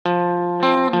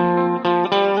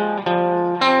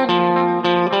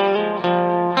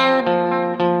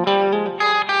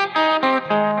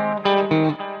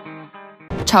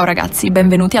Ciao ragazzi,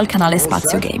 benvenuti al canale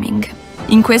Spazio Gaming.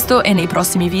 In questo e nei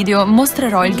prossimi video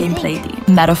mostrerò il gameplay di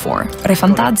Metaphore,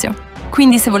 ReFantazio.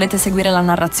 Quindi se volete seguire la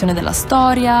narrazione della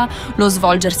storia, lo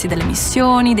svolgersi delle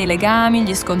missioni, dei legami,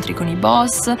 gli scontri con i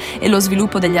boss e lo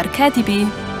sviluppo degli archetipi,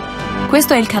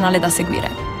 questo è il canale da seguire.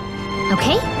 Ok?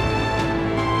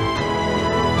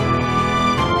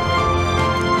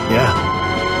 Yeah.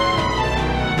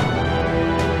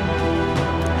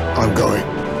 I'm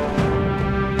going.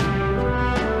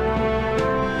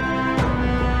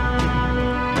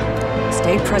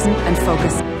 Stay present and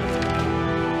focus.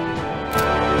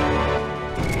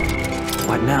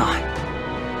 What now?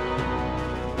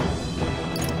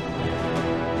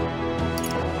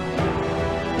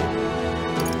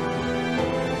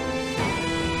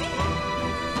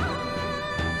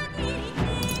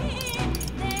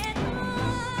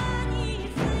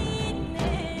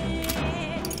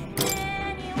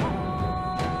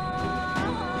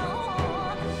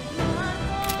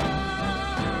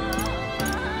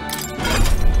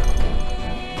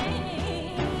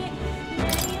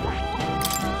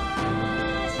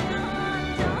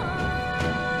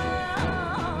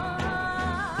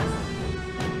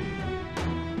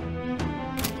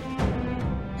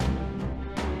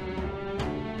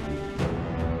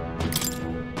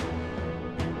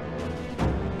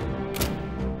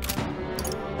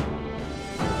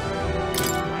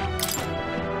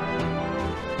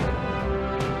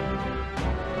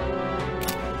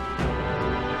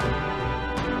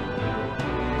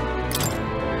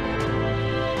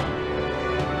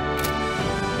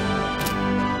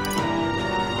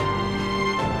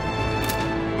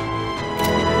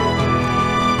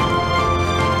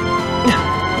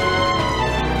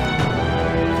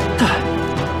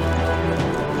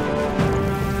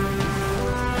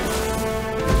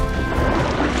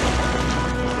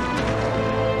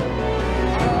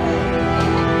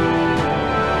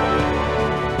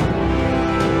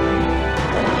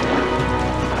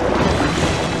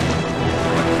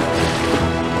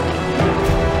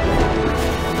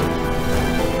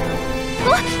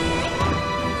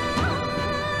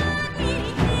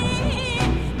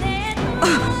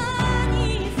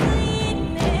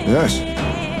 Yes.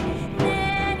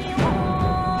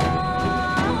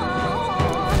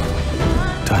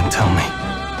 Don't tell me.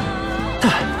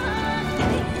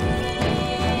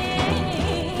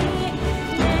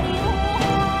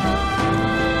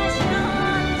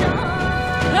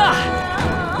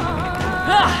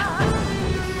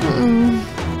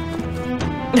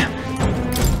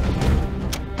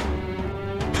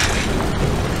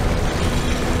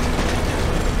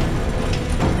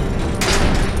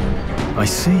 I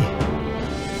see.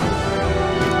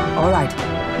 All right.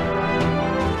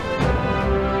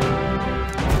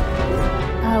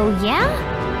 Oh, yeah?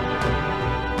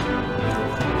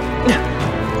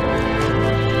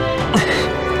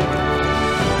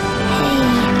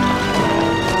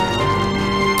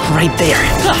 Right there.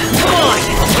 Come on!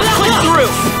 Click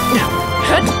through!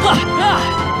 Come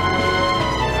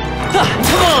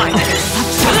on!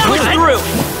 Click through!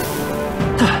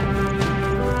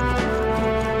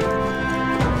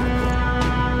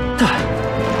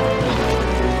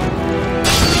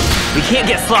 We can't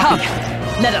get sloppy.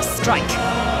 Come. Let us strike.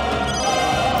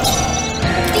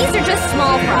 These are just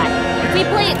small fry. If we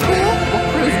play it cool, we'll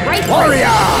cruise right through.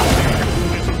 Warrior!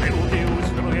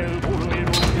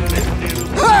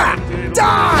 Ha!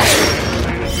 Die!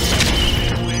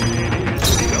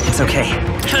 It's okay.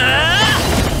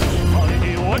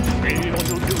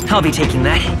 I'll be taking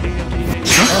that.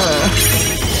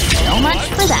 So much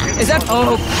for that. Is that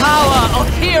oh power of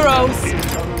heroes?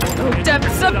 Oh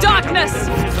depths of darkness!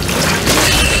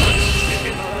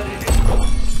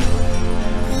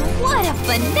 What a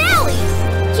finale!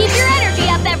 Keep your energy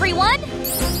up, everyone!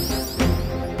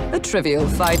 A trivial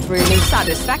fight, really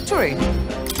satisfactory.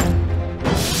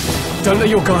 Don't let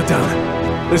your guard down.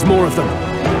 There's more of them.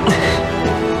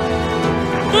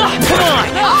 Come on!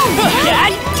 Oh, yeah,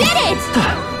 we did it!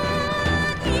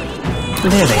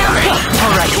 There they are.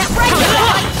 All right. Get right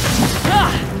there!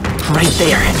 Right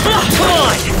there. Come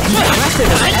on!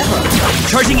 Aggressive as ever.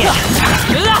 Charging in.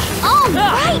 Oh,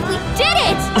 right, we did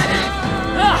it!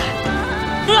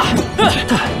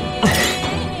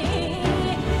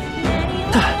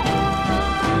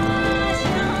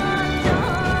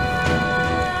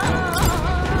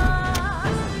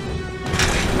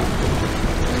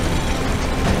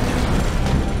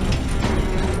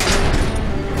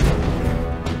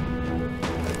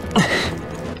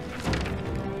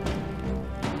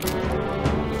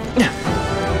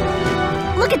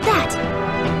 Look at that!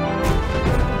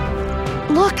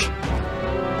 Look!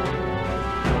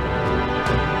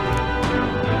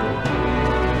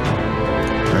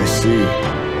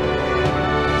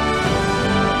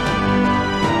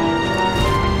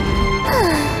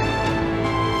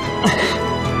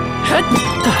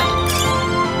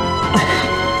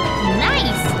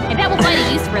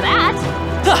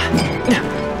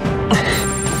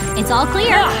 All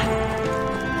clear.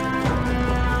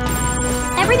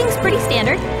 Everything's pretty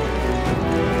standard.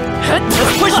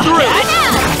 Let's push through! Yeah,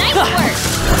 nice work.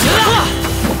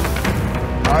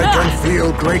 I can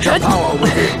feel greater power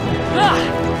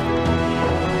within.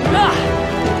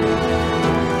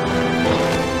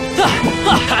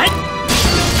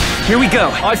 Here we go.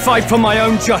 I fight for my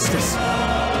own justice.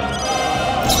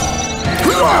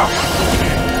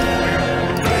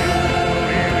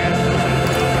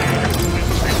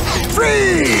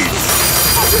 Freeze!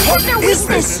 Hit their Is weakness.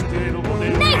 this?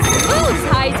 Nice moves,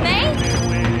 Heisme.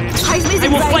 Heisme's I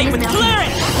will anxiety fight is with mounting.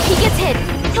 clarity! If he gets hit,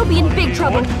 he'll be in big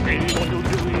trouble.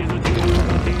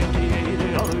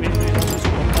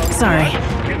 Sorry.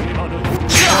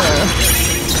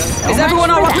 Is everyone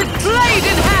all up with blade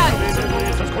in hand?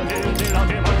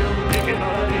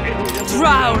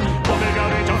 Drown!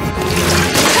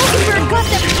 Hulkenberg got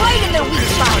them right in their weak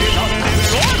spot.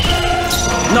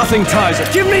 Nothing ties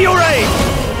it. Give me your aid!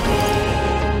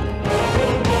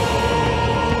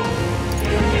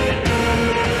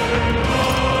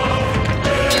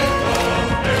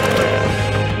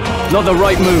 Not the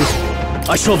right move.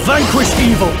 I shall vanquish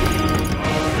evil.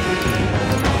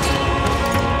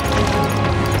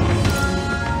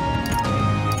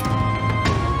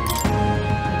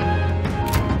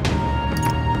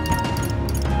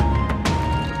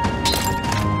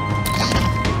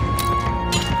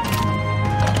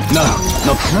 No,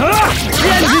 no. The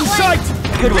end's in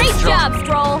sight! Good one, Great Stroll. job,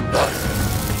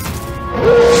 Stroll.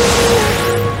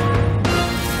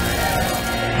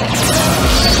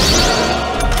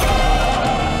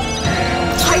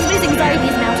 Heisme's anxiety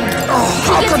is mounting.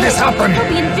 How could this happen? He'll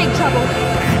be in big trouble.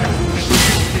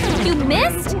 You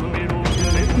missed?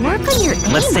 Work on your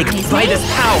aim, Let's say goodbye Heisme. this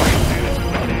power.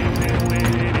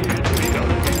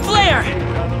 Flare!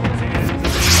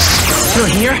 Still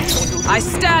here? I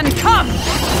stand come!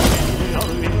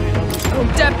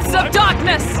 Oh, depths of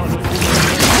darkness!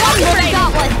 Hulkenberg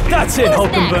got one. That's it, Who's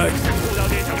Hulkenberg.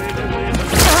 next?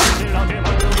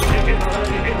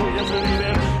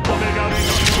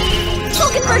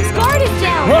 Hulkenberg's guard is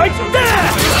down. Right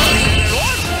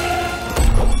there!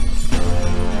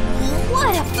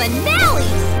 What a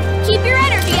finale! Keep your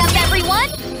energy up, everyone!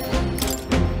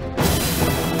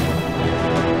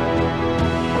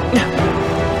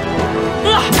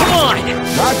 Come on!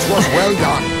 That was well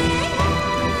done.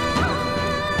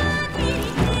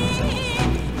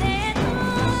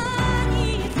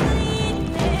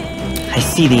 I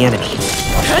see the enemy.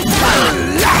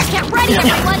 Get ready,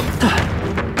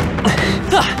 everyone!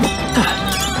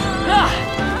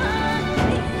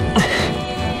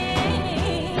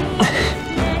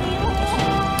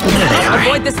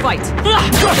 Avoid this fight!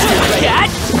 Cat!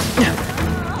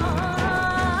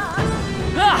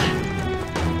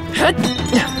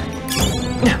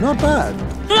 Not bad.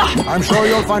 I'm sure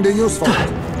you'll find a use for it.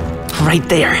 Right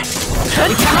there.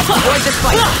 You cannot avoid this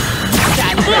fight!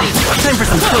 Stand ready! Time for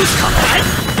some close combat.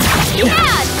 Yeah,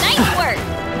 nice work!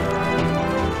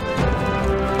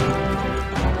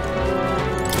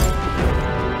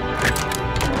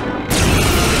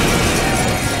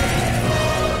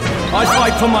 I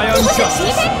fight for my own Was it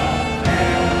justice. cheating?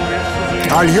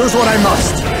 I'll use what I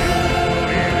must.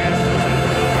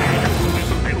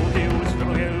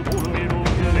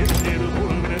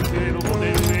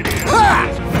 Ha!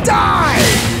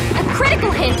 Die! A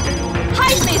critical hit!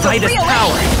 Heisme's a Fight is real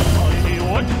power.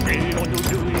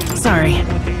 Sorry.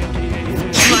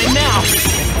 Mine now.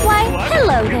 Why,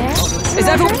 hello there. Is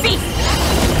everyone Treasure. feast?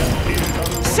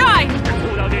 Shine!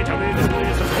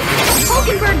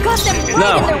 Hulkenberg got them right in their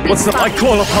Now, weak what's the... I spot.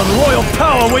 call upon royal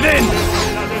power within!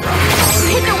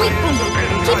 Hit their weak point.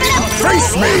 Keep it up, Face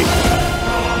Stroll. me!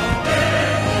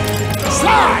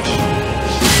 Slash!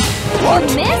 What?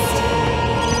 You missed?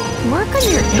 Work on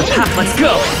your aim. Let's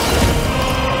go.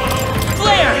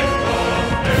 Flare!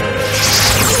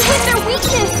 You hit their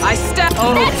weakness. I step...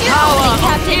 Oh, That's your power opening, of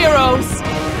Captain. heroes!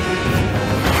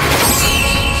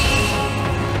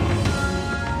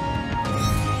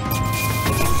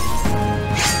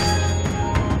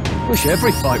 Wish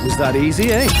every fight was that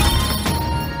easy, eh?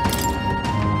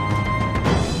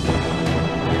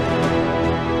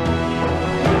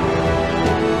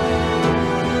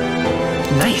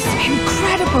 Nice.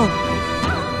 Incredible!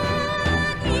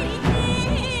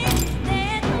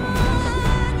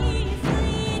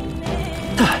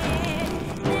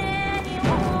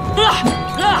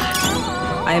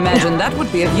 I imagine that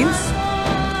would be of use.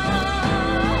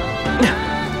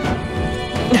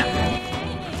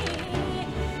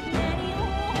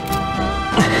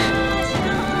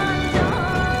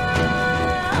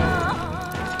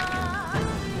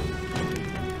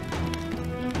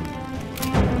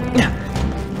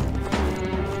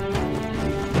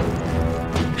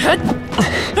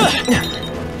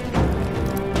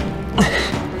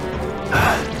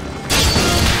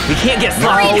 can't get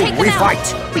Hurry and sloppy. take we them out.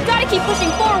 fight. We gotta keep pushing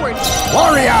forward.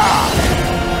 Warrior!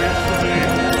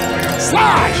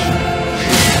 Slash!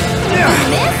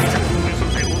 Missed?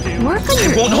 Work on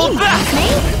your won't hold aim, back.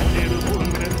 mate.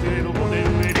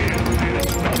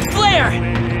 Flare!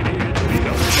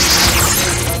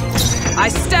 I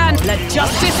stand. Let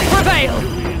justice prevail.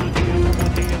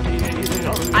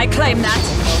 I claim that.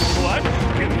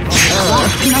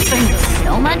 Nothing.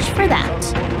 So much for that.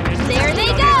 There they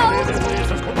go.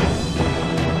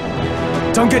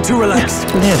 Don't get too relaxed.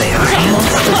 There they are.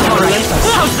 All right.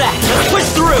 How's that? Let's push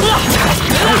through.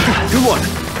 Good one.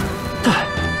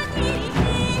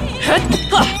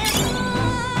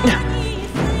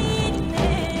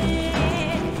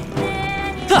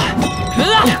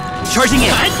 Charging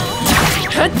in.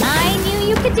 I knew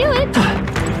you could do it.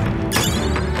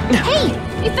 Hey,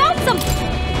 we found some.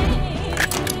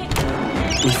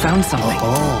 We found something.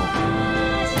 Oh.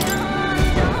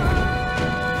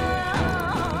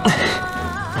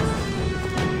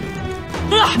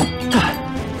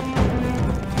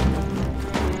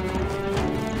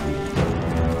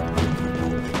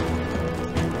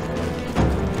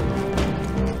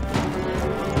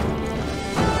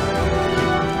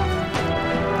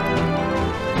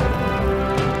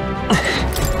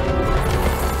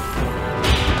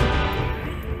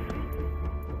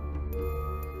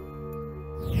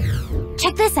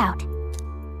 Check this out.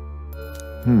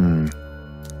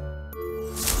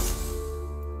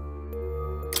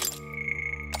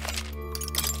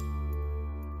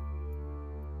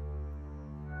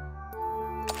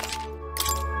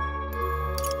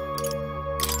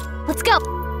 Let's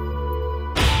go.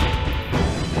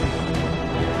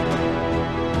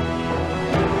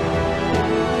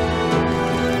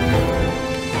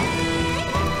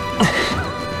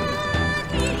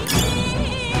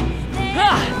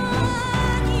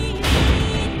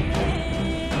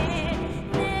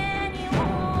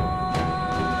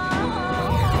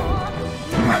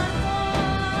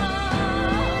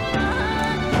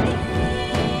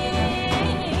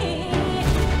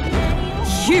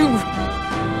 You.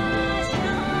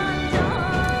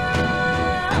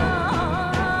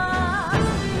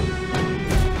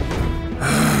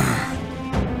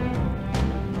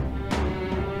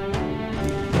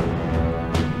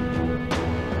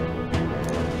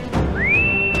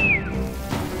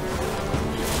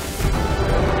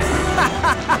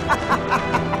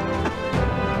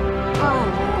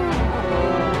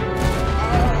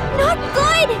 Not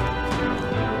good.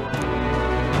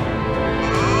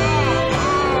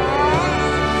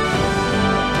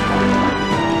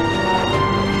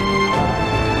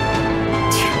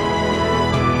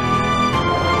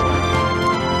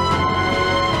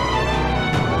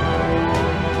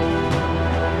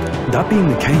 That being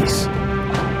the case,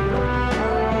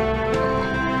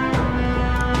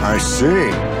 I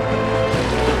see.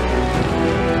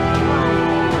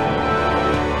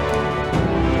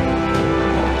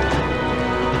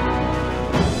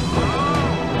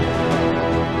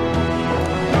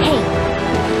 Hey,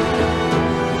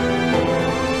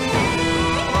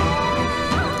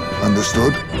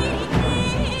 Understood?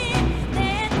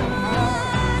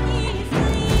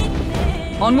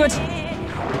 Onward.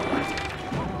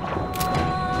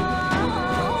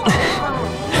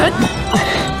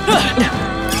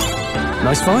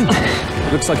 nice find.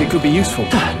 Looks like it could be useful.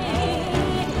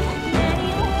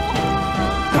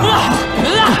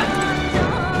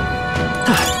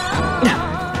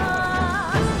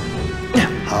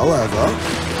 However,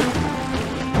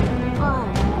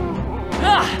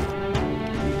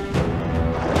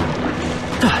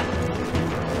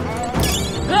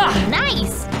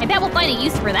 nice. I bet we'll find a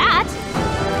use for that.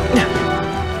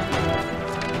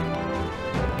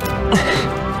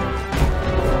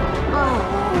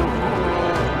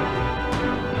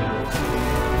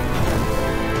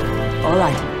 All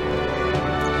right.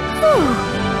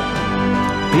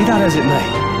 Be that as it may,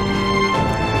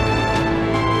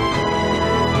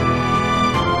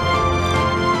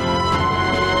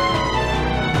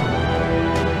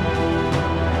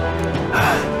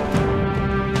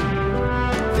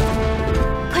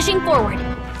 Pushing forward.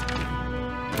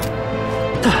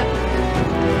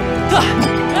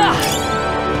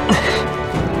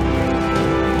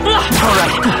 All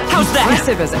right. How's that?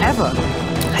 Impressive as ever.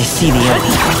 I see the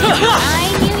enemy. I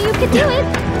knew you could do it.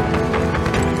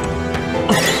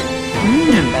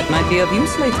 That might be of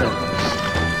use later.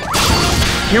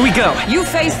 Here we go. You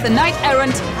face the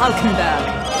knight-errant Halkenberg.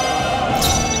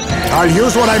 I'll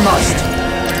use what I must.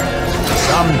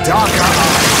 Some darker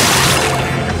art.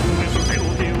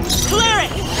 Clear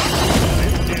it!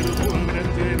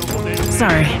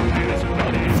 Sorry.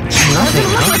 Nothing,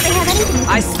 Doesn't look huh? like they have anything.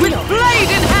 I swing blade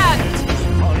in hand!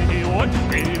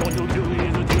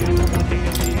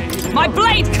 My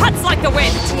blade cuts like the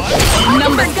wind!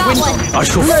 Numbers Got dwindle. one. I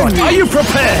shall fight. Are you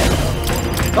prepared?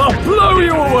 I'll blow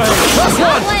you away! That's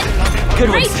Got one! one. Good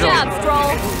one, Great Stroll. job,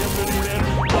 Stroll.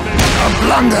 A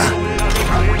blunder!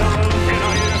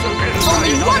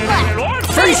 Only one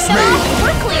left. Face me!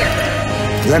 We're clear.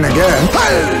 Then again...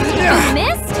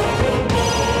 Missed?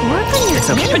 Work on your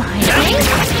okay. aim, I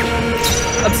think.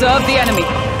 Observe the enemy.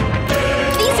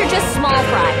 These are just small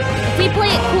fry. If we play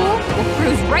it cool, we'll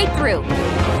cruise right through.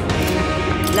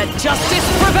 Let justice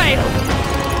prevail!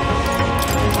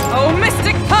 Oh,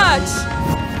 mystic purge!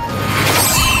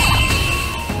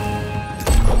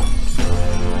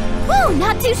 Woo,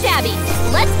 not too shabby.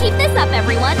 Let's keep this up,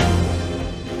 everyone.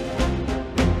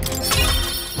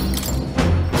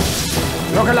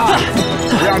 Look alive!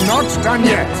 We are not done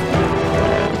yet!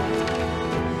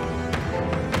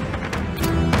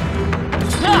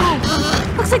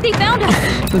 Looks like they found us.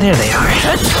 There they are.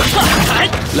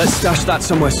 Let's stash that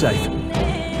somewhere safe.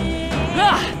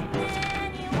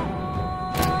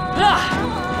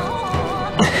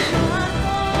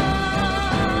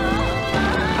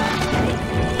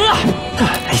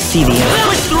 I see the enemy.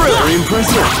 Push through! Very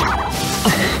impressive.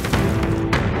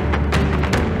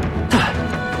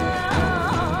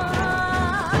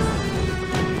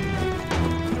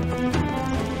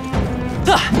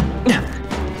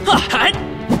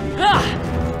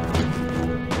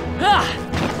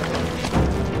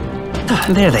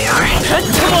 There they are.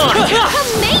 Come on!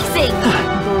 Amazing!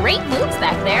 Great moves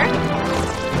back there.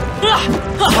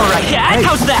 All right, Hey,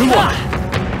 how's that? come on.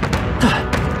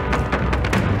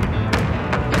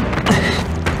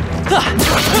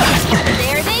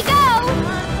 There they go.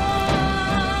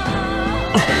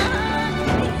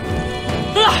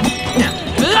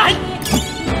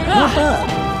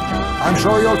 I'm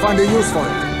sure you'll find a use for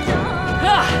it.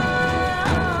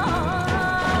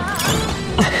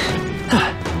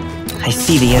 I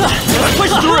see the enemy.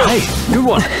 Push through! Hey, good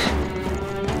one.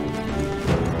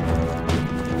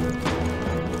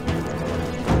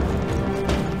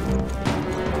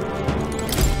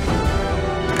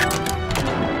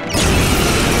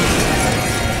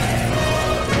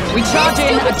 We charge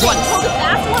in at once.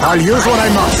 I'll use what I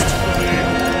must.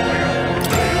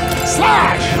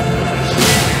 Slash!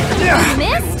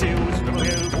 Missed?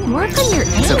 Work on your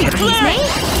aim, okay. mate.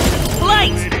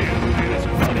 Light!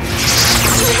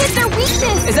 You hit their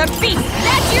weakness. Is a feast!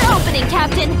 That's your opening,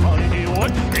 Captain.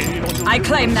 I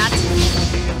claim that.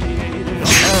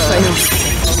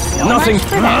 Nothing. much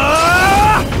for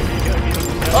that.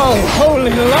 Oh,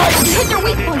 holy light! You hit their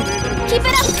weak point. Keep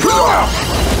it up, Stroll.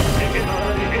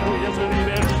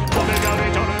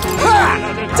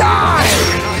 Die!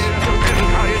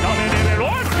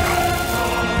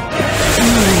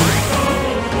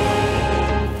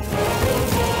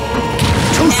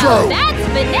 Too slow! That's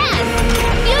finesse.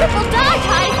 Beautiful dodge,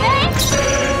 High Thanks.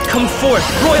 Come forth,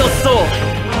 royal soul.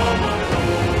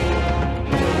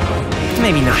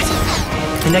 Maybe not.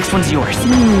 The next one's yours.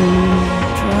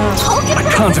 I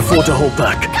can't afford to hold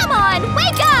back. Come on,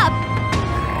 wake up.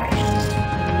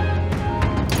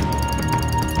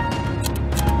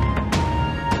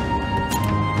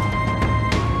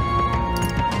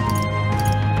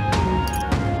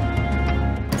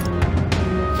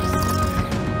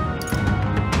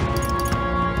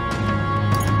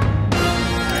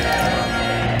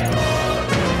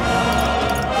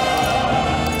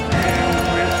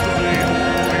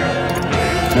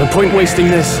 No point wasting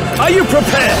this. Are you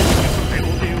prepared?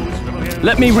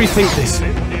 Let me rethink this.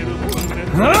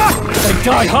 They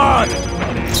die hard!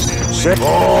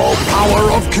 Oh,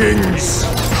 power of kings!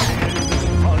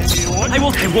 I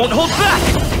won't hold back.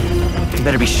 You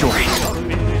better be sure.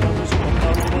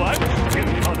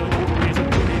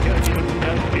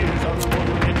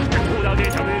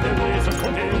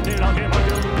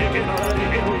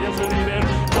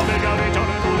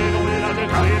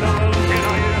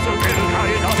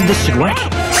 This should work.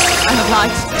 I'm of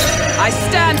light. I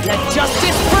stand, let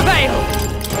justice prevail.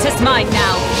 'Tis mine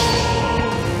now.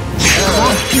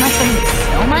 Lost nothing.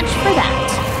 So much for that.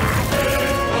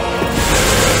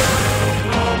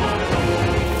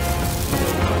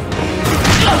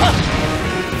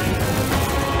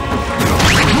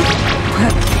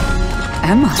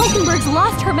 Am I? Hulkenberg's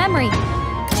lost her memory.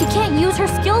 She can't use her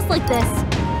skills like this.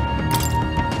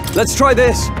 Let's try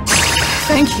this.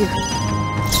 Thank you.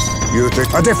 You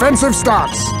think a defensive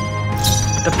stance?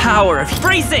 The power of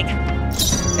bracing.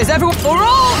 Is everyone for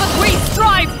all that we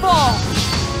strive for?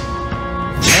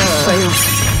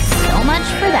 So much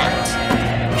for that.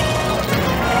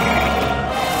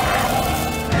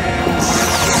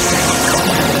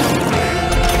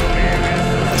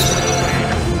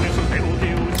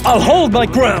 I'll hold my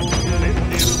ground.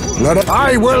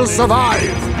 I will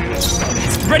survive.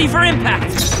 Ready for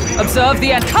impact. Observe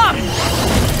the end. Come!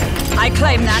 I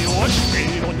claim that.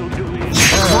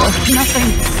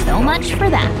 Nothing. So much for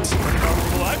that.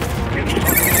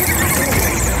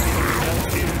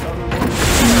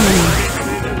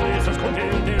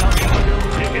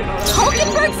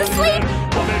 Hulkenberg's asleep?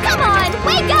 Come on,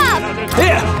 wake up!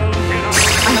 Here!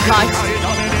 I'm obliged.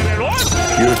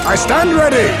 I stand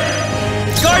ready.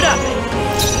 Guard up!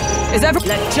 Is ever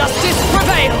let justice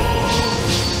prevail?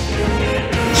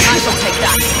 I shall take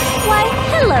that. Why,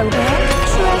 hello there,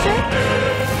 treasure.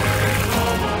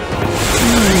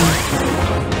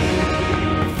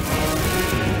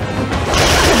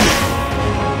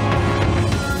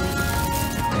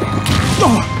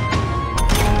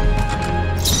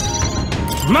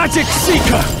 Magic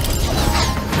Seeker!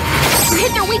 You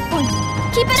hit their weak point.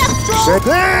 Keep it up, Stroll.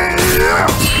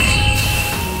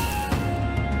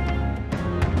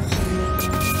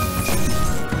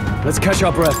 Let's catch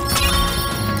our breath.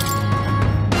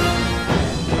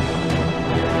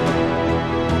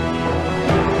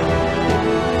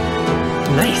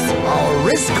 Nice. Our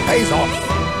risk pays off.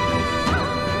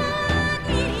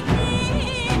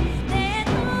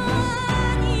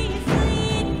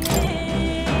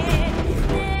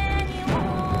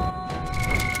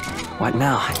 What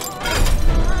now?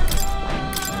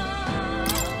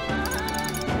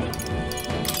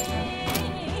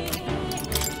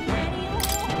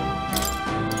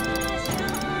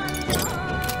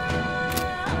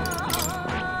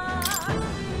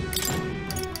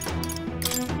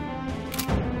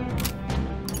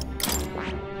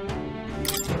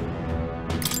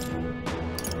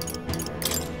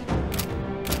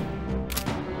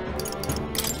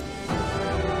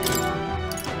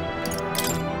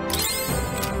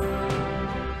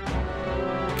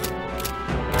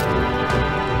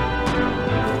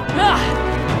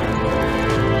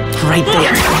 Right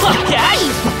there.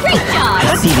 Great job!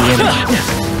 I see the enemy.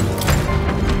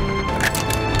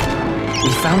 We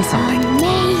found something.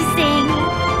 Amazing!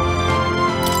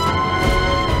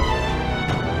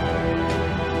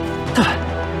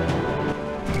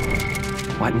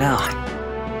 What now?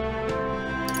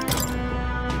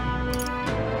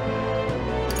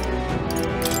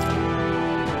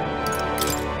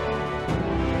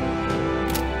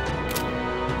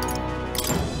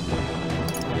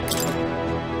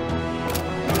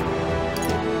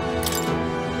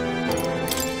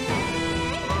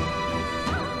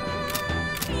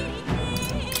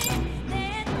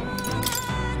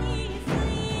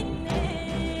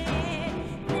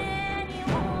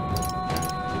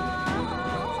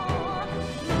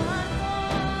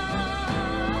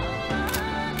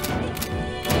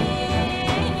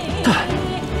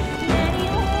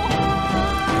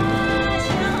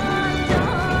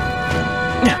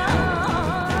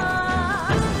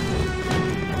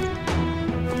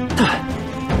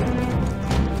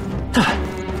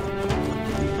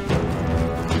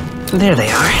 There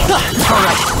they are. All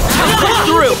right, push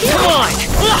through. Come on.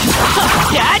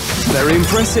 Dad? Very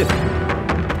impressive.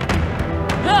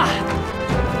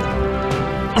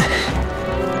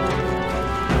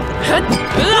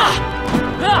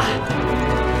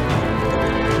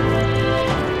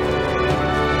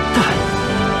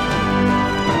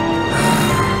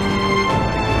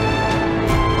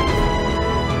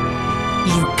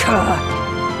 You cur.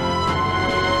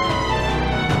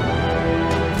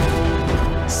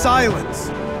 Silence!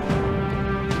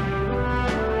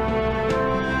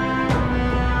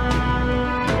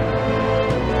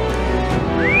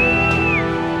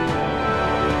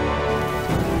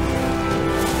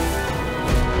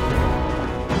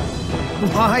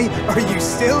 Why are you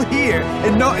still here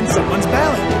and not in someone's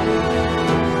belly?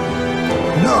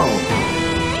 No.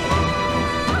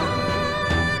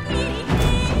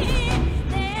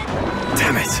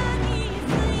 Damn it.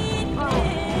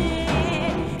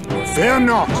 Fear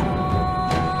not.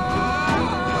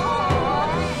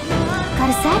 Got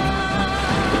a sec?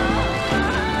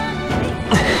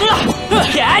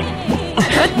 Dad?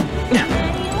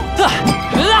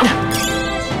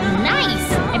 Nice!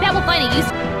 I bet we'll find a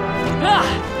use.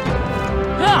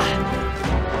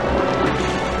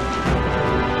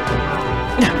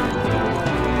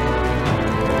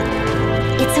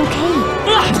 It's okay.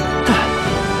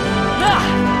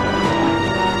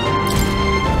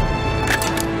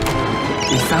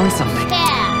 We found something.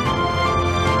 Yeah.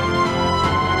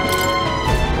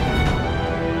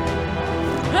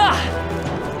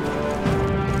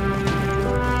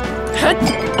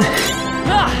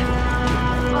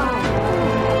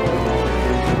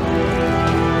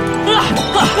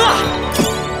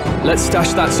 Let's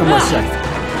stash that somewhere safe.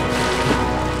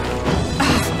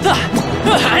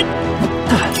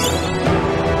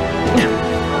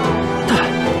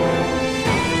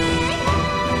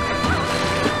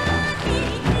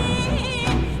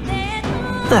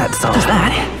 That solves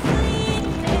that.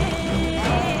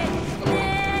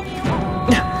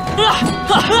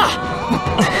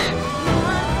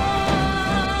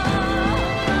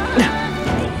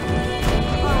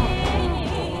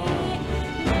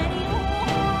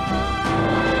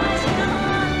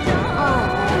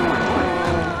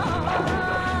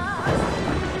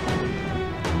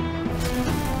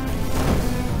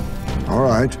 All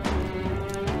right.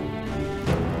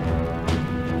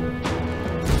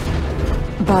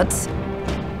 But...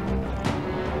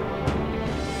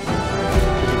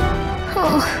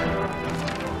 Oh.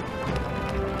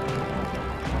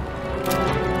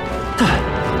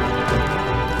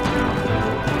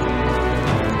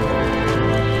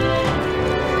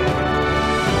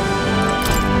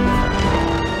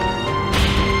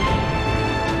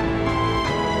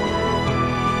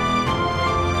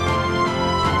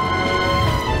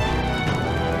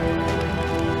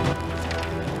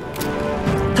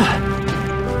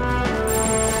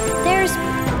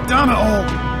 Damn it all!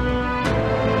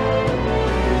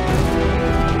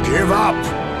 Give up!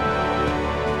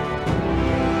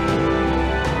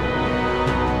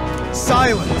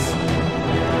 Silence!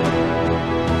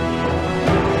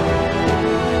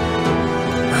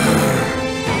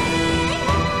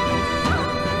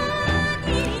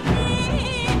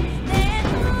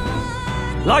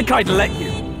 Like I'd let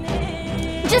you.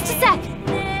 Just a sec.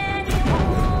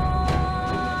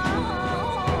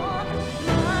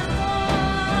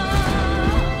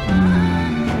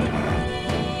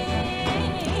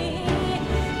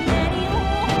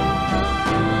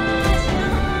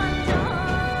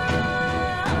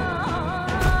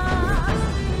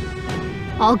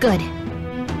 All good.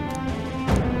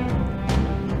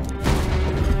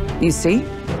 You see?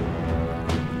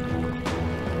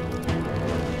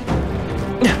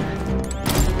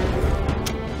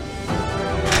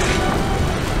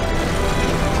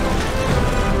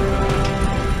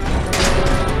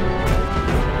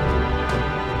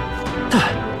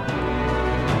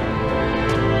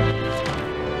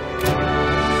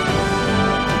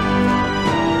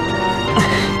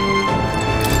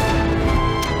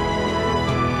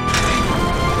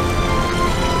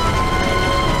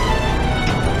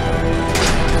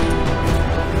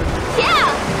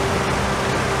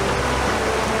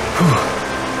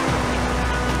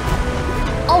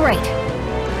 All right.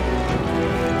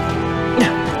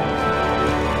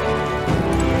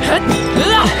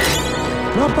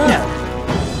 Not bad.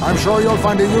 I'm sure you'll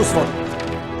find it useful.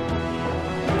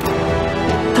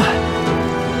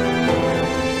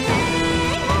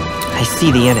 I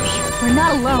see the enemy. We're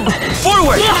not alone.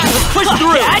 Forward! Let's push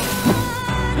through!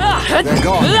 They're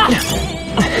gone.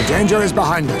 The danger is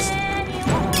behind us.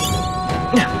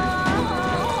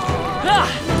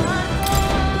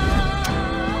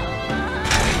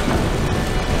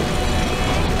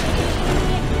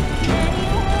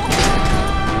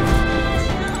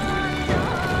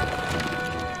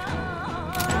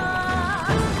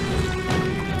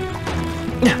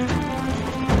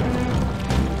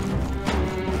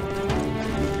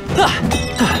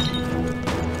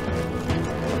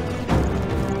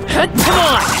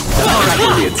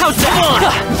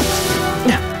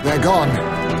 They're gone.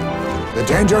 The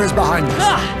danger is behind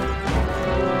us.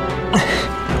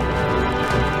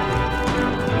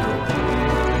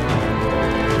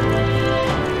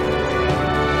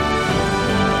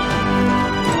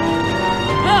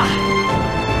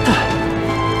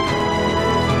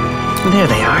 There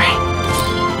they are.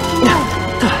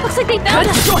 Looks like they found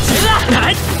us.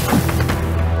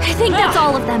 I think that's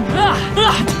all of them.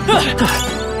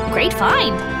 Great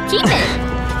find. Keep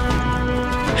it.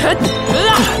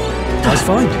 Nice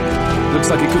find. Looks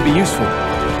like it could be useful.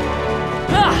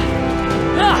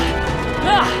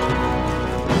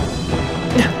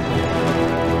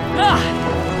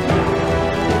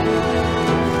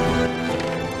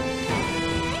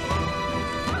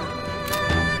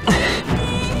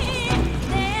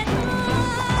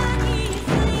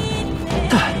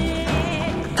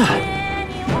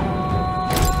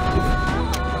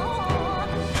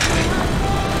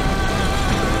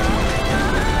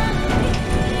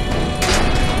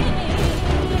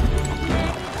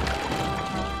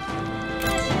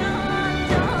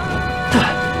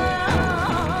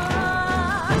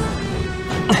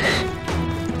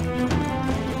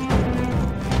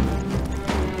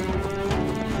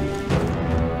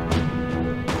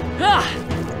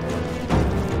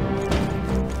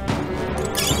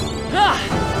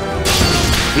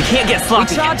 We can't get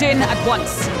sloppy. We charge in at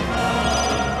once.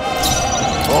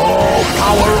 Oh,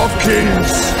 power of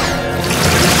kings!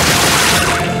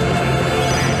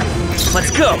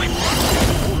 Let's go!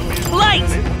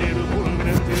 Light!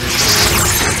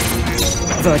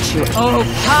 Virtue. Oh,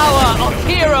 power of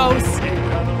heroes!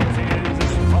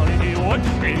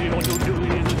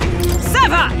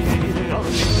 Sever!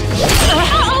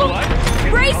 Uh-oh!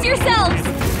 Brace yourselves!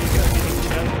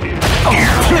 Oh,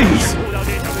 please!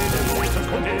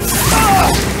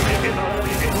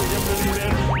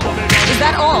 Is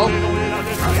that all?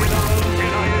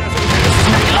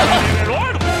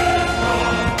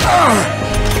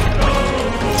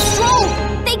 Whoa!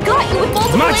 They got you with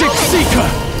multiple Magic ailments. Seeker!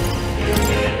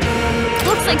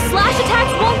 Looks like slash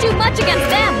attacks won't do much against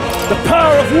them. The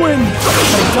power of wind!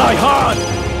 They die hard!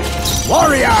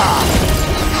 Warrior!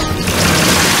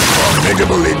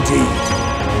 Formidable indeed.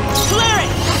 Clear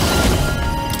it!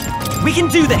 We can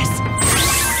do this!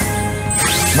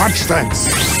 Much thanks.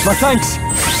 My thanks!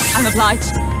 I'm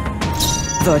obliged.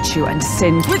 Virtue and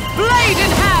sin with blade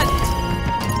in hand!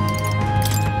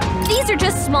 These are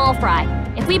just small fry.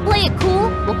 If we play it cool,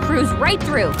 we'll cruise right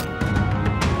through.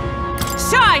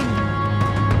 Shine!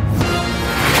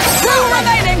 Two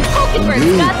remaining! Hulkenberg's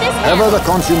Indeed, got this ever now. the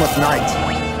consummate knight.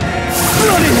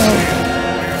 Bloody hell!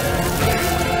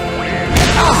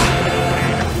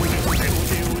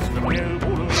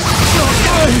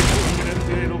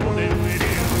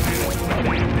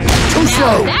 Too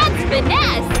slow! That's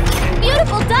finesse!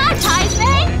 Beautiful dodge,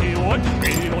 Heisman!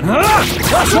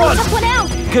 Last one! Took one out!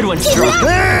 Good one, Stroke.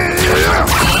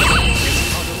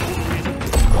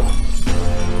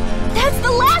 That's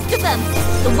the last of them!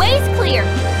 The way's clear!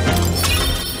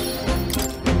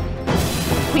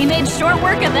 We made short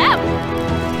work of them!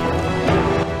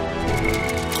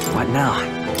 What now?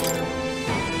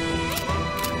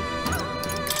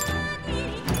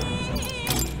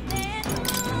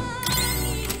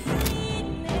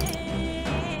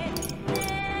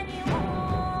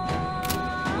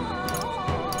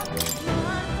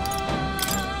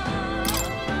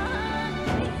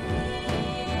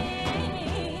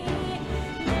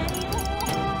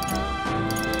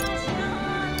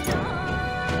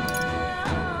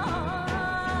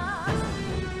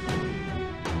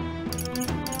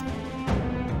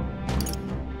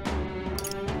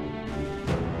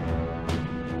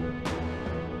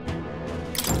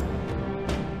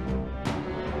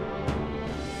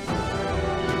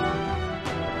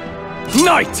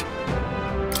 Knight!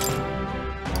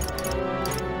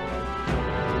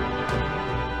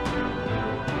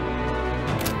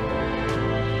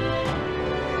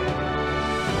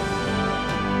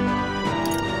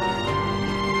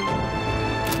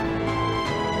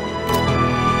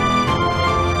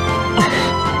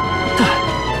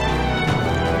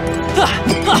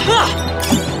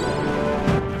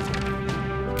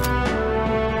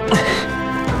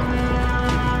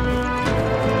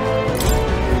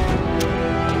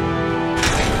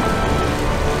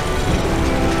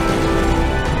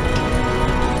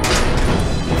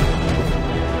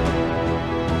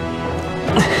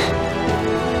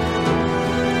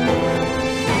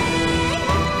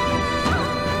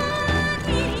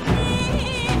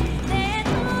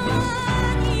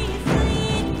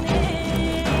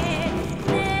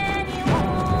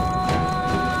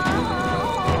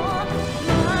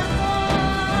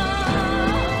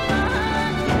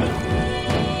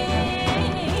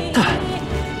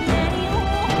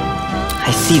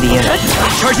 See the end.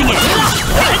 Charging in!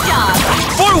 Good job!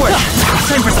 Forward!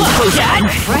 Time for some close up.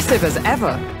 Impressive as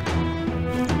ever.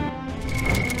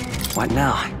 What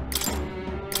now?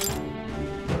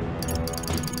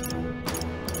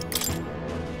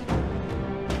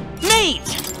 Mate!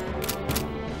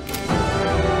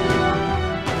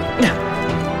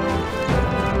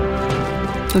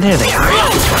 There they are.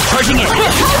 Charging in!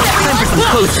 Time for some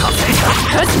close up.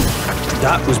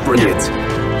 That was brilliant.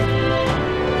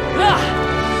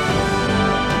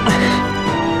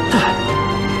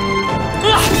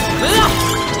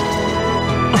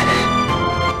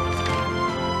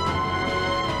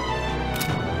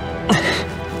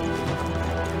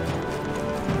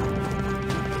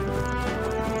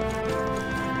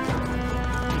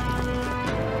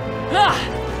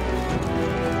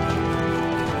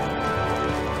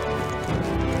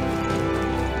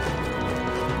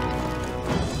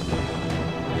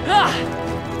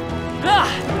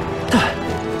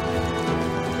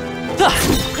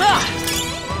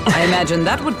 I imagine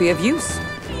that would be of use.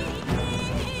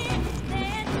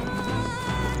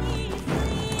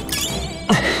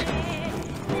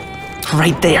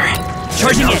 Right there.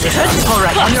 Charging in!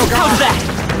 Alright, how's that?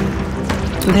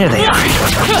 There they are.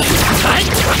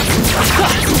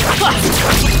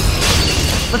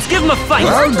 Let's give him a fight!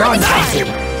 Well done, Captain.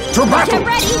 To battle! Get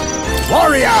ready!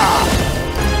 Warrior!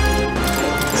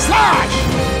 Slash!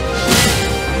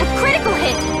 A critical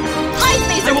hit! High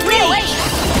phase of real aim!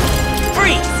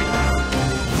 Freeze!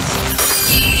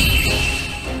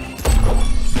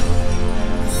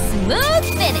 Smooth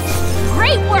finish!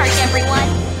 Great work, everyone!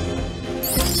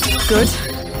 Good.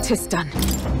 'Tis done.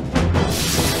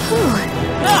 Whew.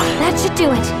 That should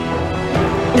do it.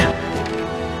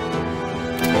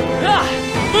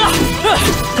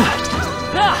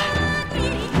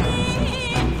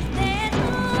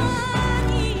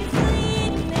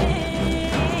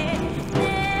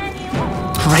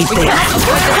 Right there.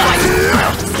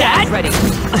 Stand ready.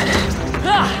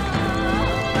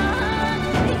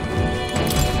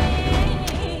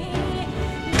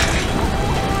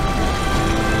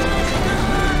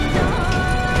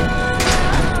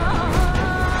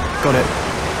 Got it.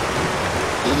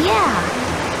 Yeah.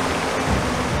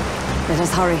 Let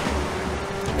us hurry.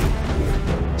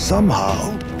 Somehow.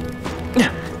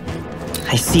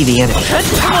 I see the enemy.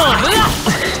 Come on!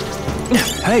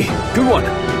 Hey, good one.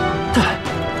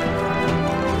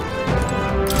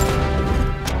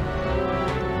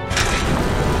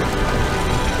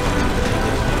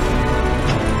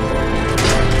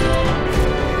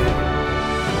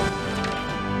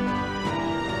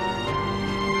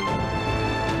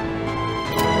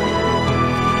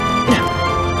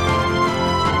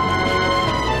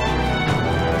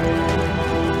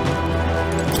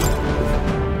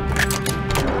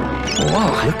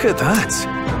 Wow, look at that.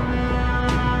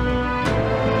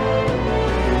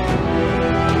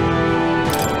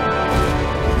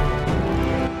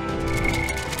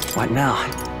 What now?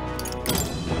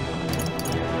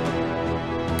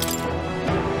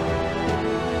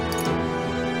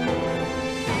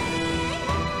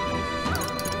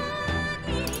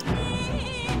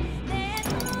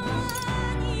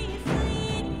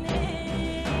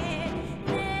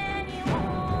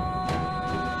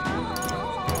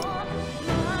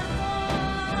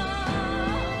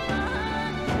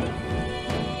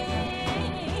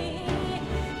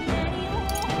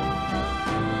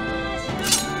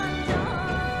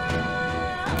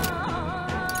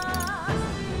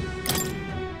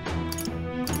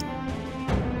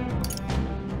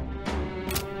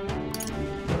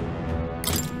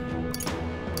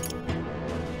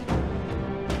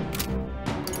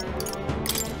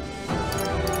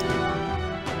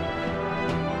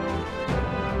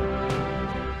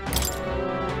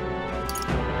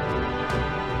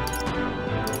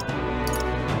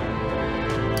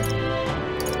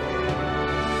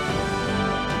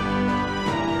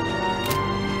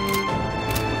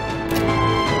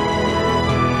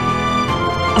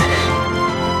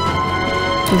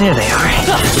 There they are.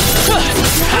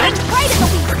 Right at the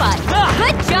weak spot.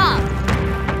 Good job.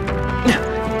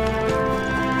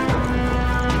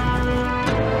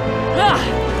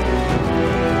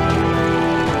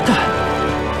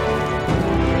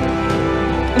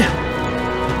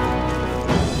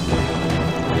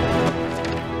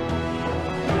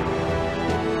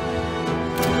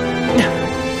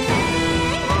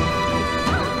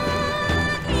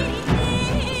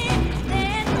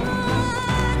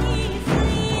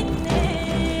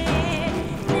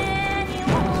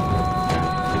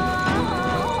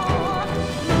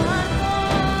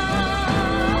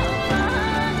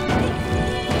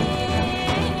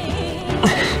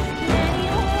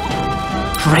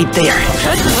 Right there.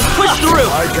 Push through.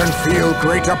 I can feel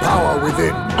greater power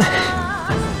within.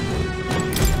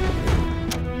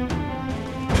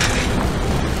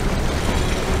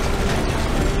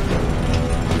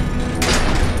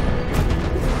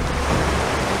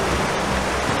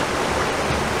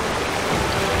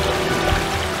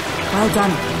 Well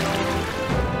done.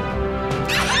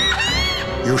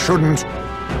 You shouldn't.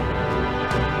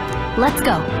 Let's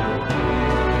go.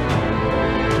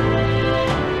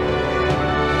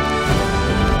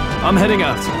 I'm heading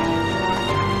out.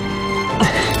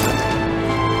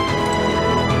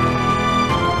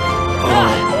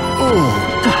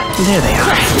 There they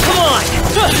are. Come on!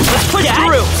 Let's push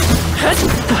through!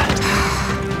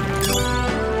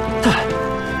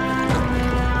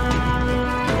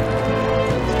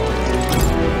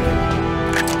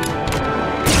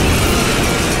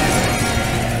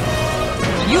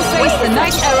 You face the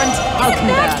knight-errant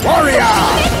Alchemist. Warrior!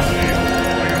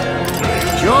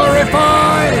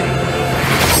 Purify!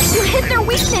 You hit their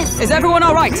weakness. Is everyone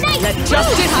all right? Nice Let move,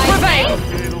 justice I prevail.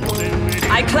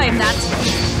 I claim that.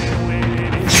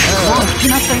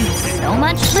 Nothing. So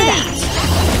much for that.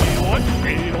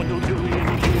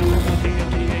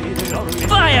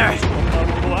 Fire!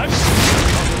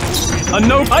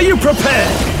 Are you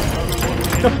prepared?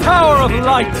 The power of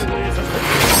light!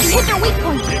 Hit their weak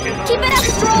point. Keep it up,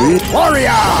 Stroll.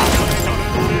 Warrior!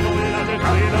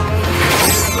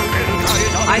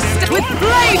 I with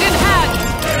blade in hand!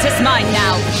 'Tis mine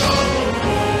now.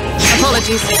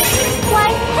 Apologies. Why,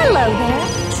 hello there,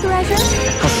 treasure.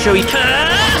 I'll show you.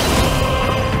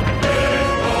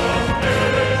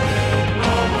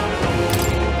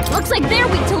 Looks like they're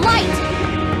weak to light.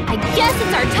 I guess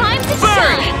it's our time to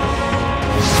shine.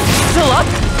 Still up?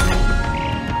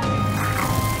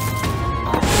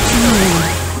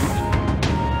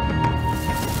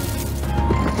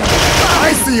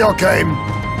 I see your game!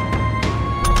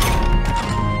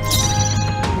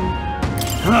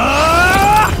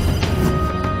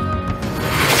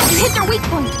 Hit their weak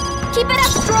point. Keep it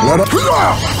up, Stroll. Let us...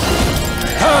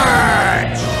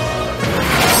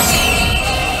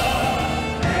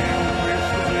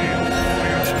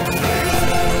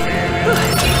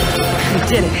 We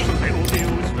did it.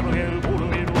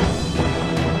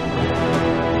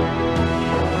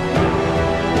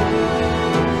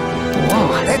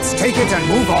 Let's take it and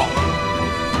move on.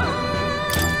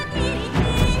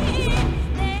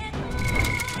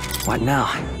 What now?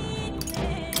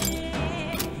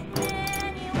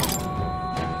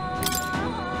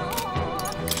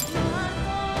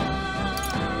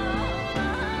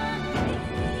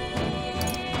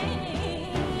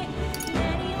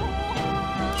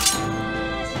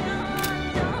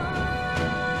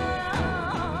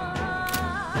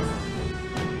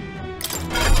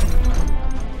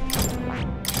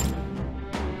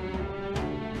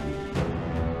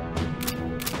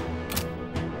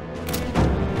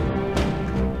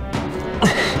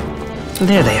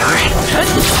 There they are.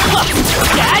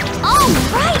 All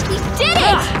right, we did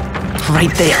it!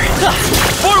 Right there.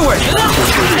 Forward!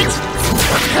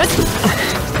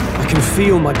 I can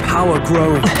feel my power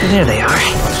growing. There they are.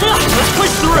 Let's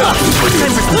push through!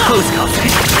 Time for some close combat.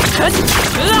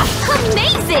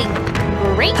 Amazing!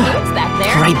 Great moves back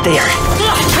there. Right there.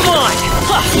 Come on!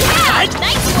 Yeah,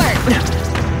 nice work!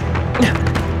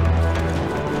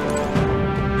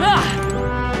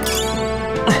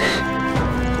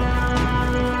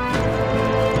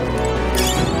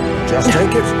 Just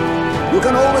take it. You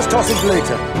can always toss it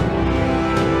later.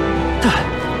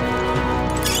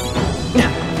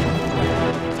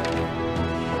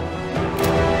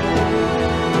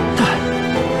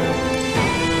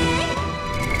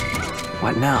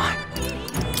 What now?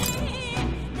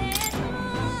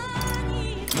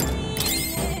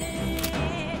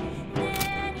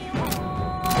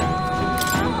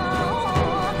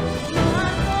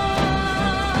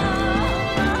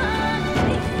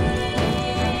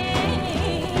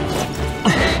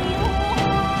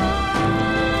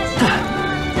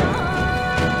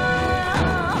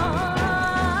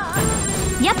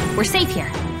 Yep, we're safe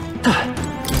here.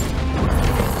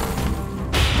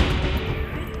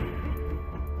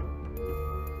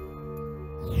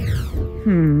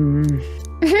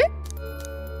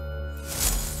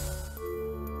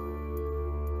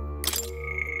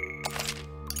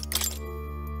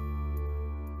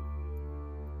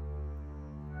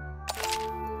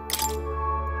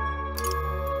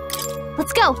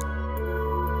 Let's go.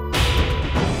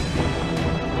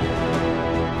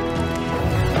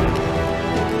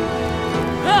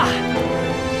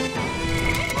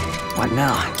 What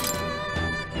now?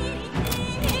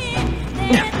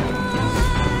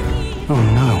 Oh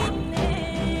no.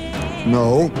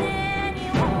 No.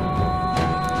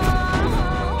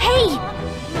 Hey!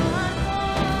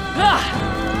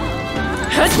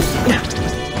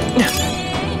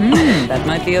 That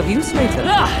might be of use later.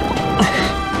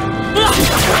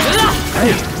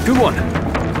 Hey, good one.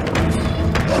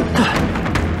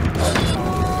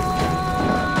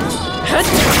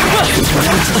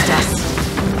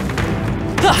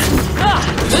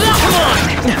 Come on!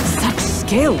 Such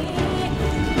skill.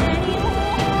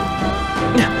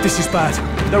 This is bad.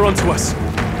 They're onto us.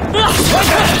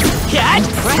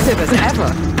 Impressive as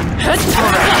ever.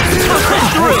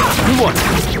 Good one.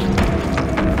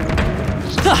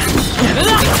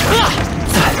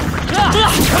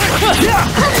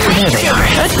 There they are.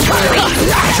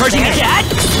 Charging again.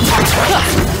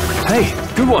 Hey,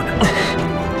 good one.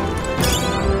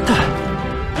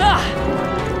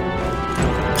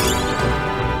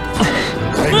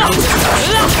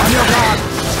 On your guard.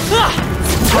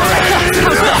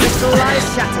 Crystal eyes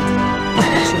shattered.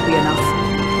 That should be enough.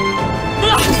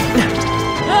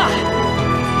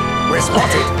 We're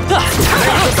spotted.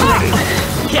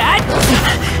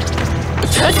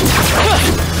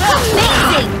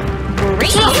 Amazing!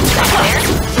 Great moves back there.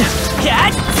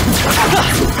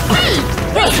 Hey!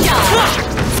 Great job!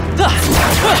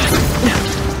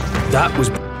 That was...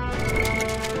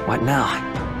 What now?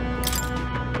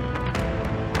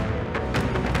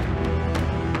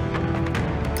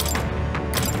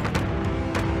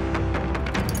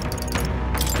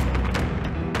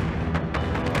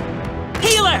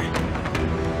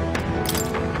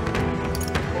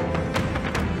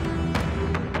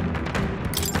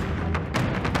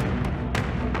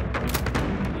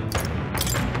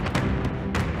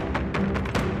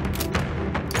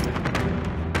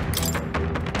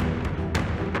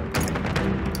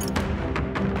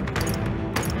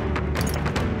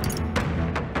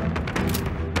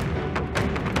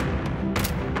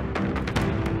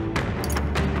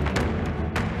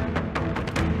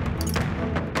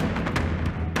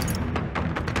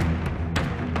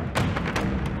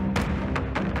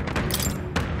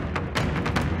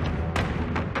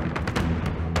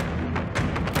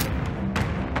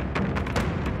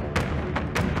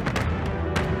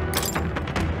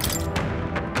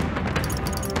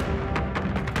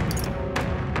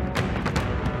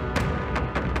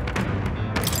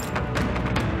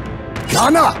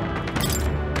 Dana!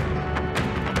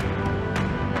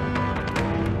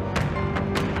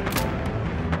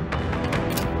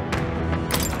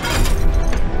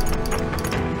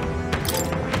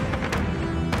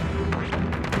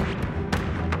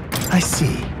 I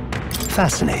see.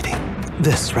 Fascinating.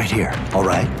 This right here, all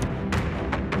right?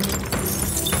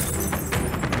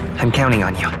 I'm counting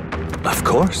on you. Of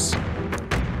course.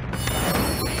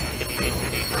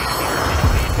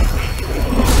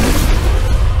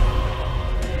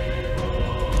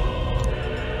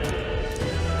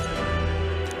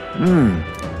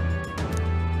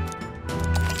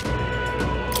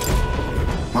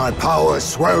 My power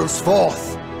swells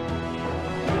forth.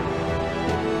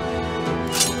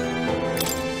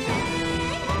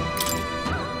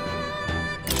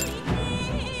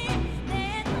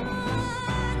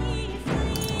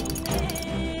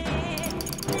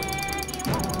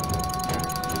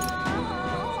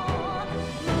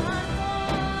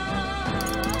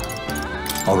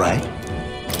 All right.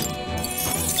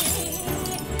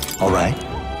 All right.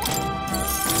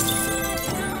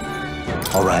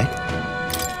 All right.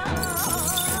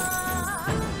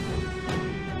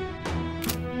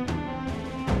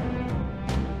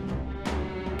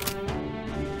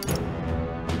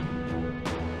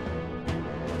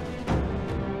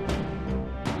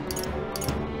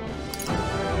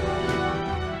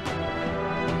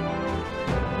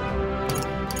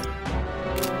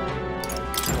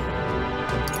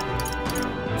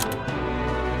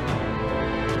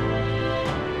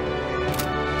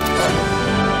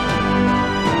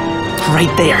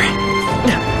 Right there.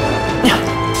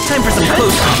 Time for some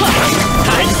close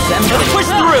contact. Let's push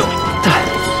through.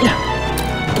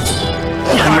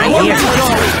 I'm right here.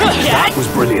 That was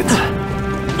brilliant.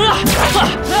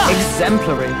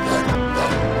 Exemplary.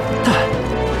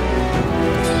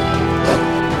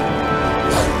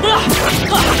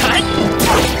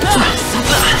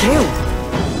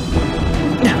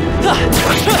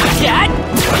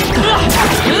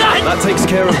 That takes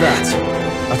care of that.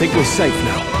 I think we're safe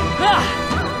now.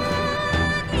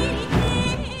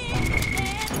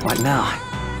 What now?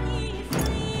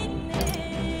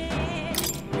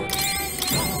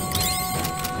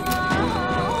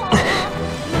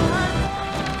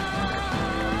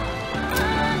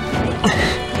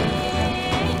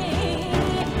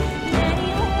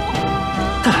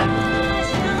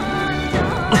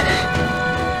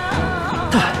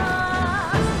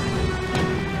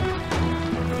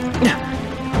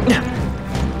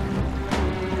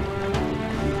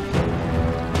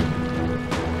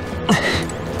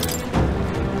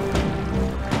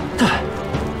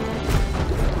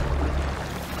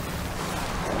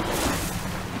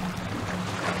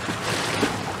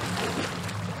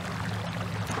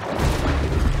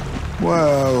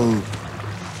 Well...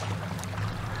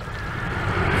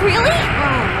 Really?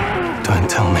 Don't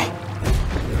tell me.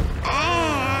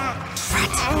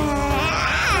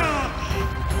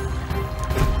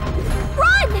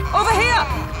 Run! Over here!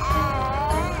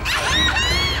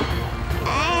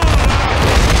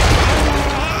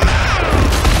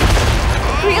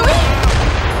 Really?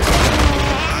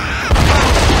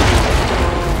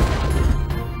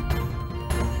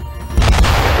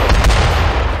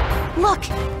 Look!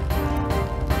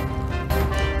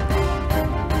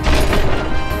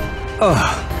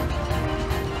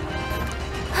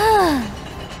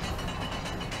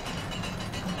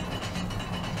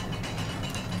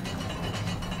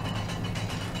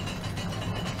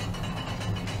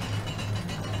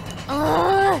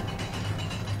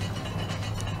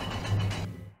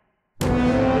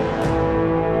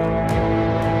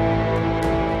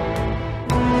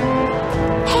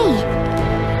 Hey!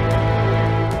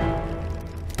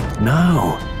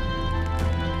 No.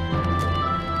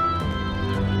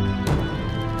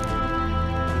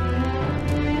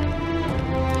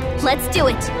 Let's do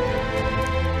it!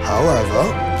 However...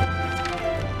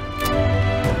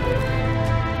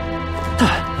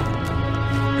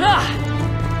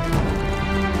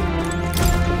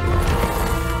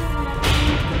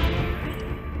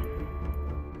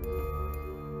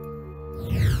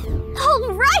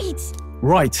 All right!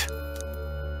 Right.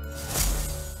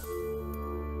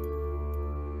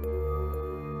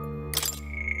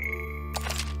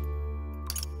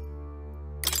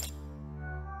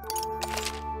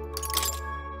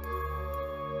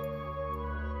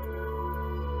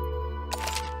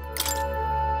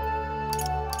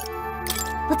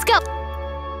 Let's go!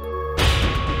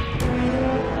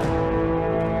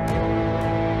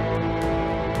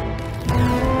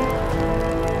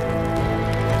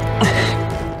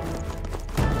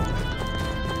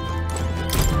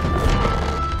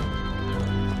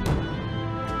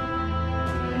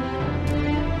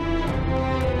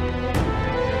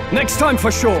 Next time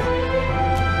for sure.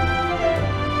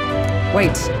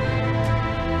 Wait.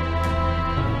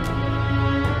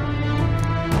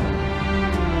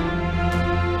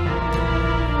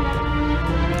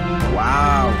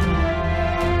 Wow.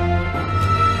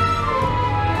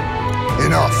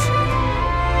 Enough.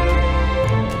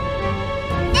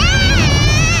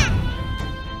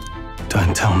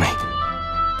 Don't tell me.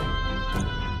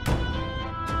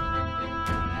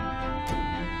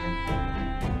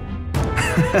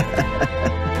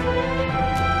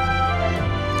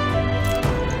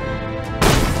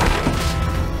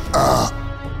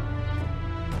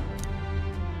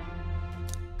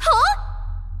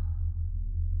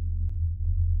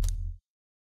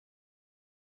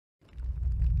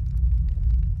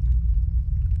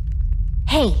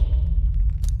 Hey.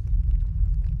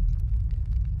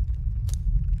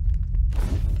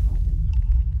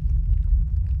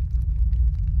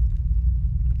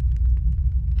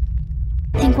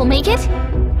 Think we'll make it?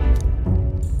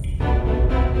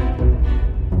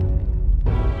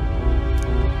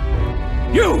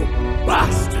 You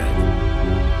bastard!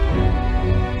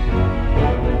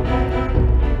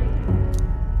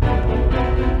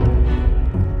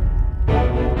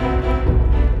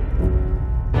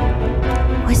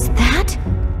 Was that?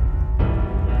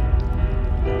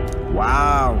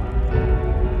 Wow.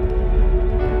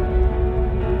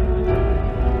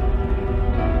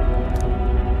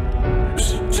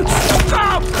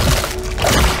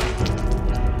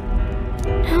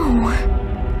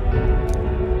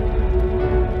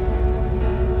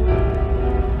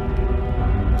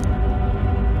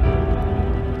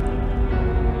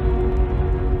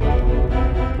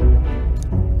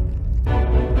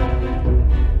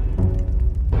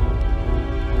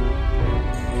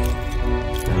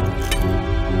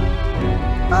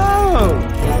 No.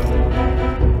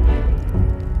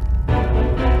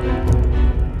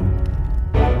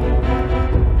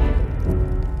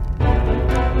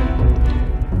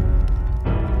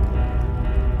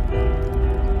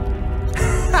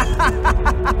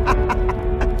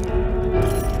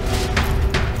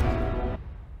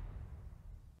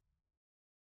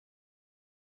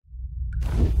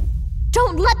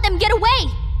 Don't let them get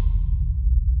away!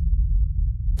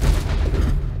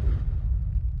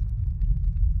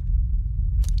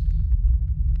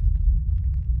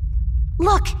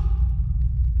 Look!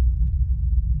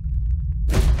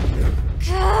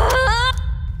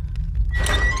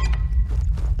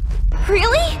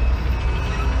 Really?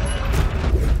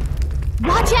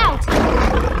 Watch out!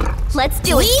 Let's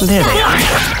do it!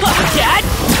 Dad!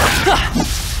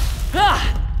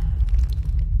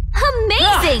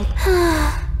 Amazing!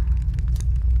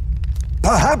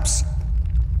 Perhaps.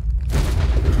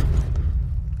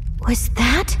 Was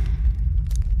that?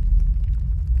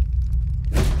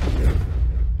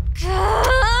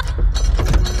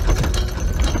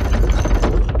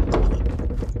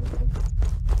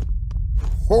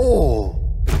 Oh.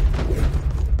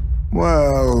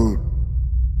 Well.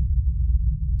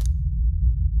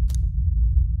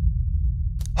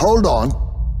 Hold on.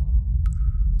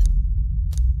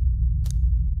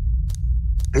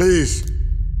 Please.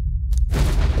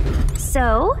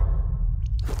 So?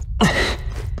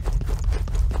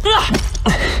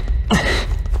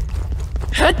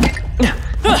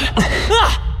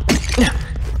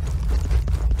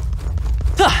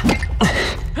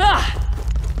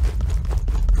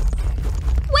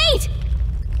 Wait!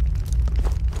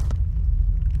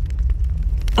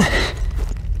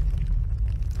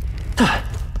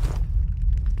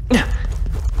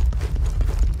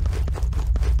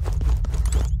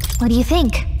 What do you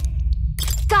think?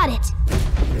 Got it!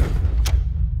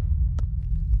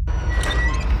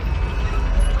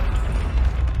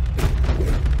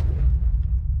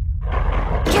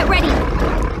 Get ready!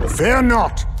 Fear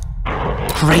not.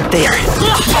 Right there.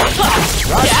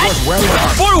 That was well done.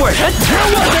 Forward!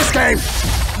 You won this game.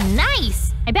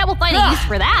 Nice! I bet we'll find a use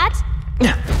for that.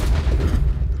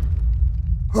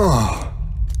 Oh.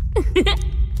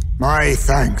 My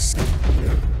thanks.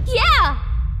 Yeah!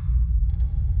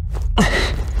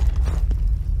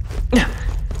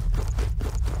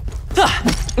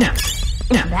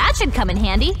 That should come in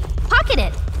handy. Pocket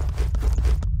it.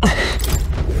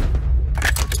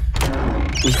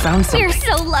 We found something. You're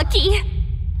so lucky.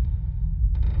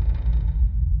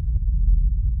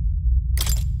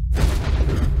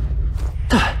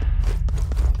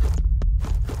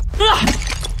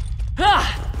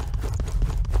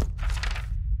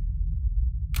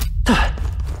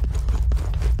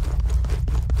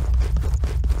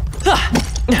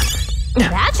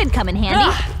 That should come in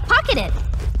handy. Pocket it.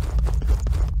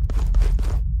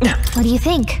 What do you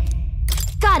think?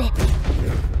 Got it.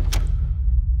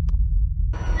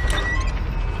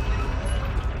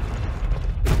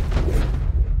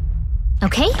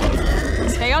 Okay?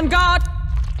 Stay on guard.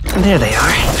 There they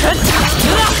are.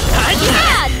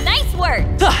 Yeah, nice work.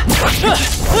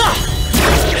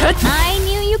 I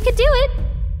knew you could do it.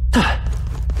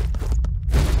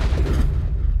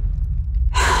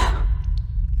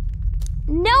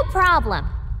 No problem.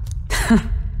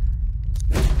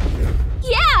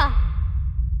 Yeah.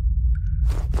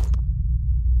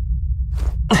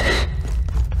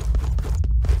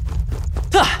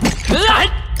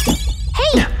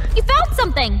 Hey, you found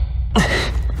something.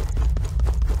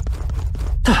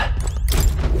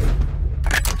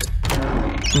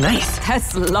 Nice.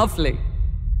 That's lovely.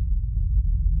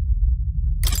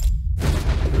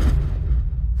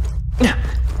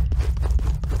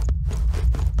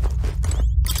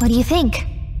 What do you think?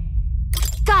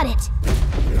 Got it.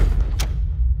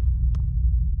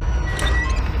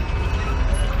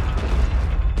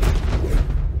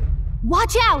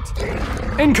 Watch out!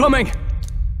 Incoming!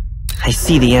 I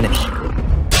see the enemy.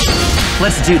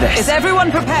 Let's do this. Is everyone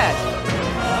prepared?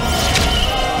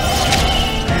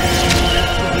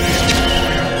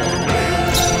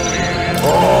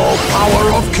 Oh,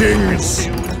 power of kings!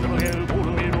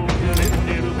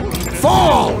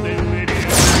 Fall!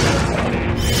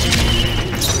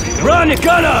 Run, you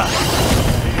gunner!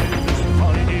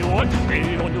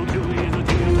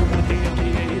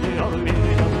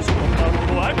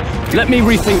 Let me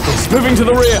rethink this. Moving to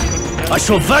the rear. I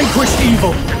shall vanquish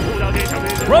evil.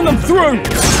 Run them through!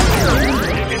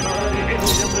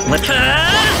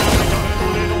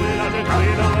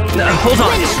 Hold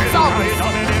on. Finish solvers.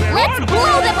 Let's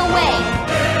blow them away.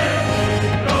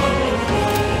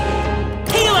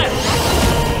 Heal it!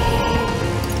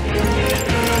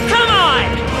 Come on!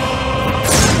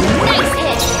 Nice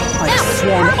hit. I That was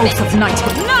sworn perfect. oath of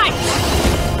knighthood. Knight!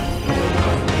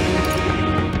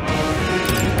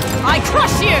 I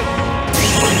crush you!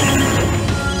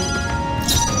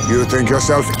 You think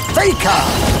yourself faker!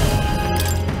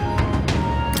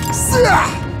 Zah!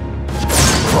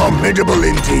 Formidable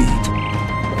indeed!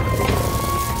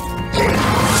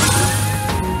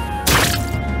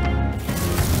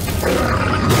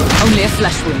 Only a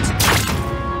flesh wound.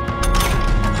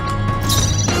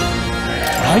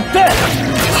 Right there!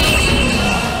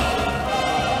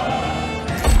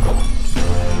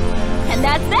 And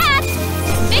that's that.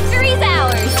 Victory's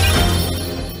ours.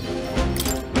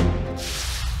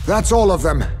 That's all of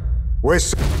them.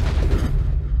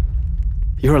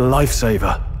 You're a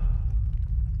lifesaver.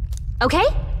 Okay?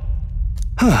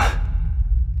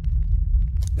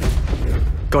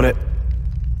 Got it.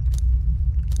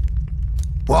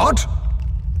 What?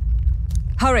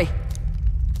 Hurry.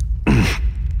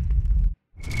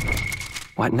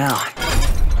 What now?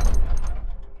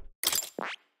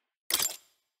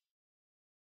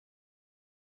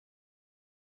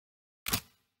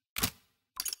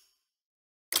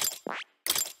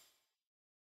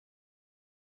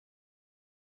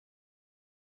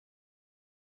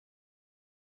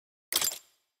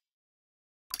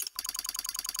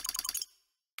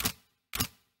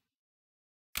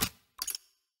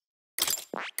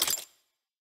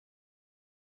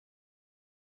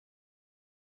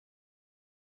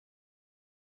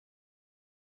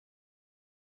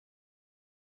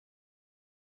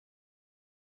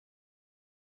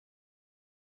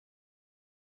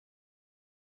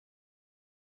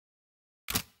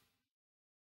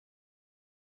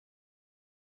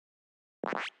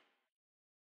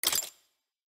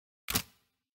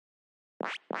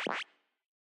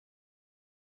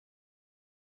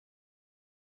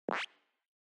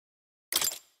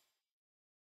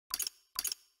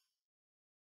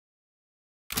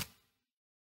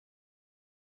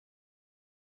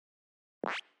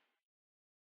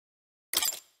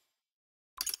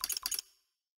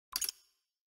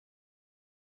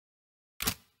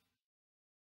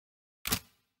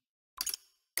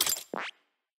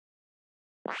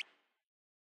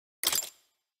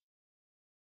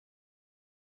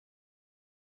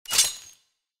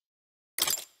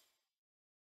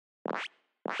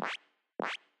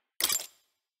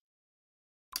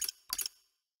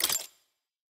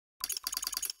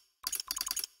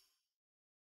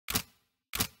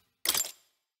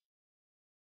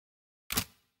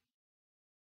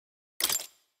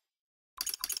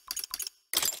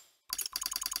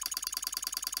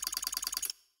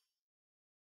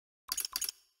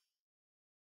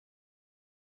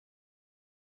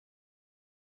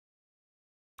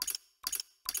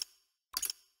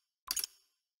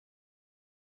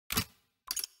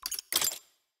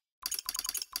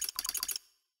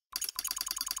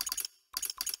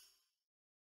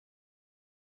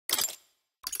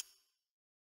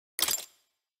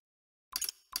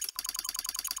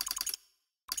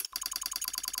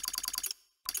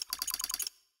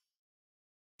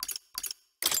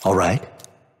 All right?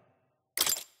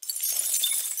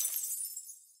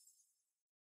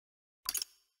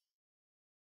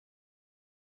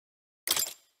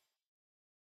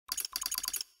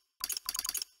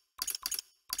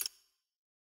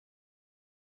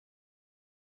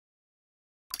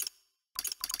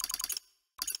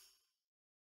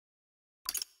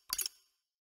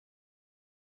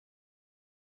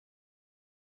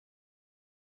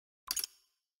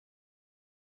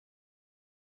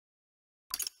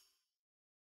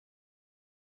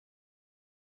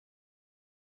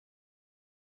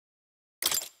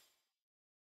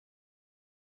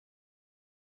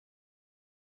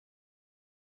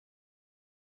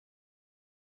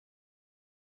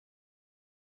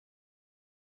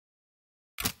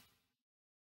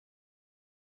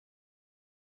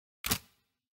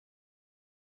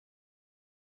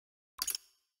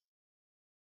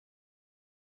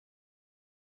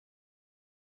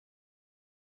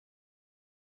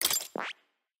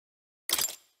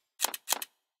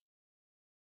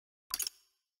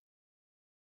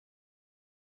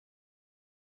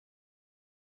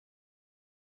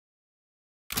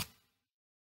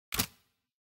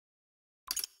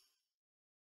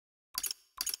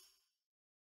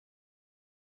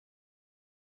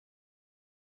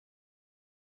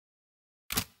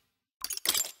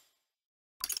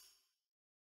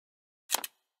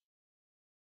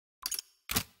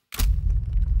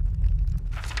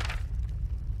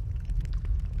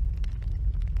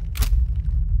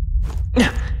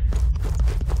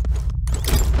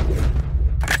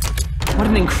 What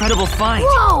an incredible find!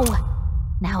 Whoa!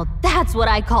 Now that's what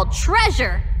I call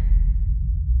treasure!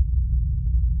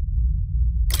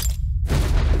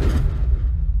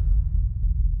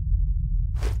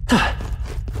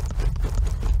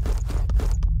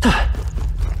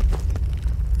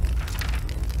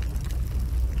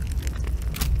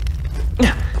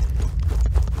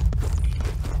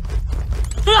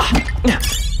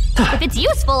 If it's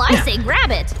useful, I say grab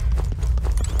it!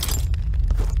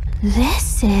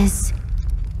 This is...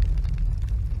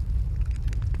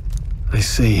 I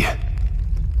see.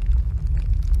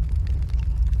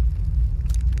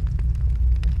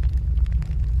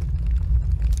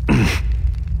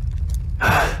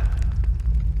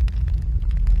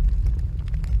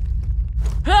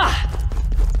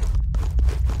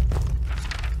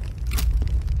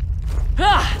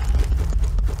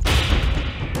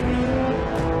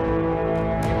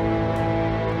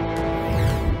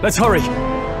 Let's hurry!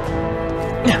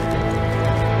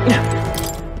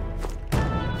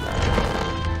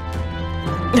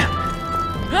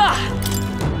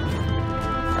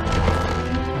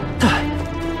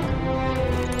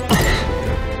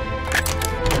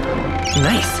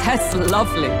 Nice! That's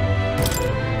lovely.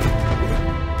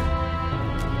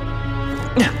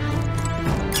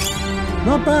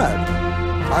 Not bad.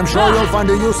 I'm sure you'll find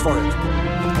a use for it.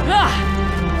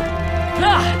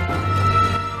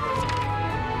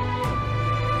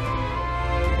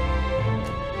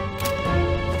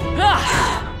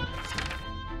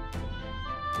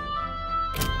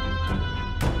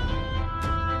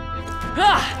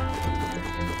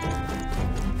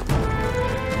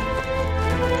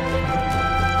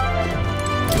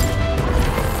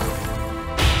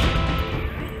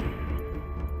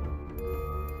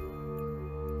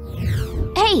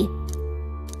 Hey!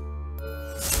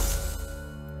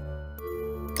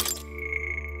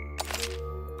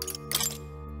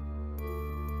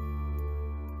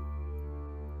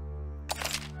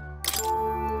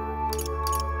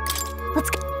 Let's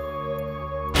go.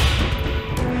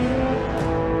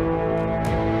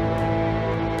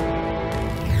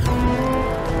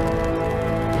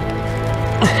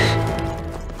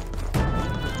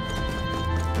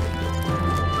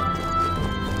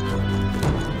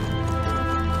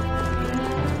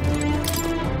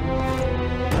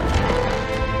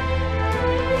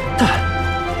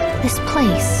 This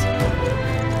place.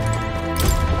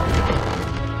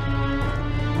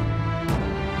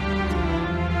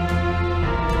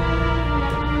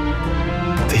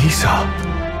 These are...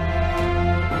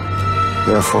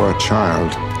 They're for a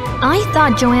child. I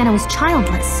thought Joanna was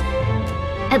childless.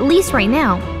 At least right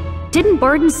now. Didn't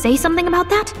Burden say something about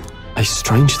that? a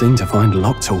strange thing to find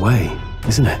locked away,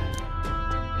 isn't it?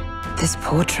 This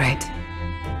portrait,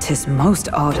 'tis most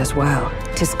odd as well.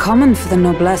 'Tis common for the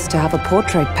noblesse to have a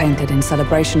portrait painted in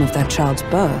celebration of their child's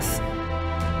birth.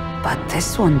 But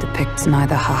this one depicts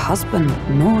neither her husband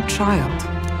nor child.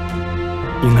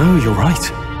 You know, you're right.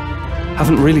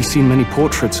 Haven't really seen many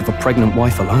portraits of a pregnant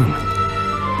wife alone.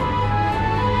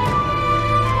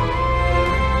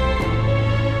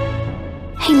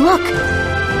 Hey, look!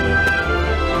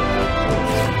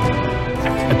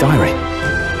 A diary.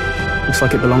 Looks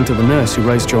like it belonged to the nurse who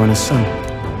raised Joanna's son.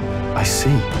 I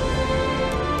see.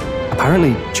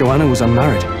 Apparently, Joanna was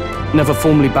unmarried, never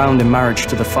formally bound in marriage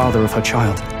to the father of her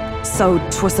child. So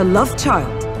 'twas a love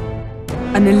child?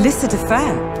 An illicit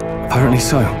affair? Apparently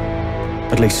so.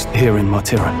 At least here in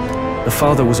Martyra. The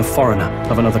father was a foreigner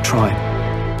of another tribe.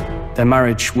 Their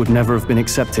marriage would never have been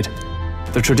accepted.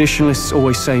 The traditionalists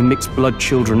always say mixed blood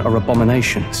children are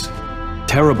abominations,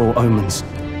 terrible omens.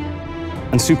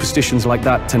 And superstitions like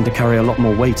that tend to carry a lot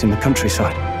more weight in the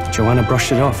countryside. Joanna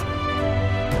brushed it off.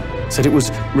 Said it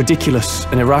was ridiculous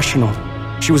and irrational.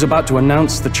 She was about to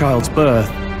announce the child's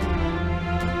birth.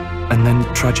 And then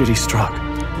tragedy struck.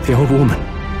 The old woman.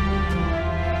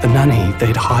 The nanny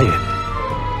they'd hired.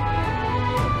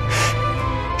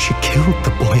 She killed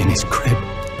the boy in his crib.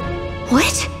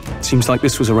 What? Seems like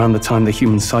this was around the time the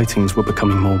human sightings were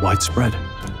becoming more widespread.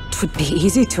 Twould be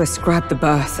easy to ascribe the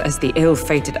birth as the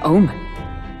ill-fated omen.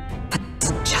 But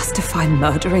to justify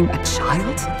murdering a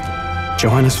child?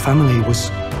 Joanna's family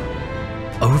was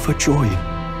overjoyed.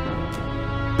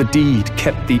 The deed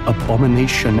kept the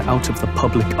abomination out of the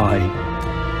public eye.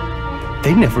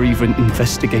 They never even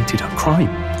investigated her crime.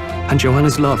 And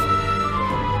Joanna's love.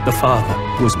 The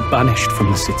father was banished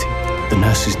from the city. The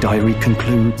nurse's diary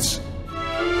concludes,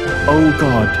 "Oh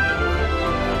God,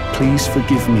 please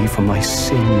forgive me for my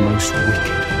sin most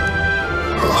wicked."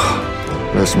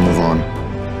 Let's move on.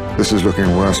 This is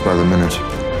looking worse by the minute.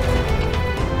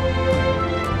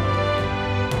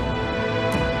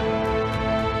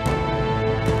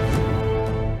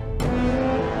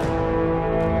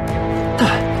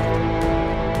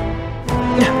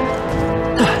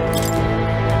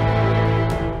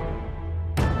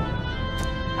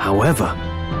 However,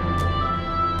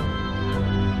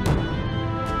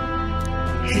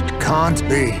 it can't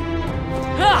be.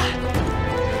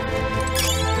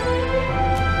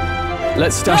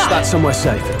 let's stash that somewhere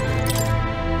safe.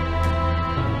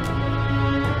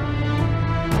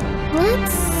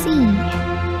 Let's see.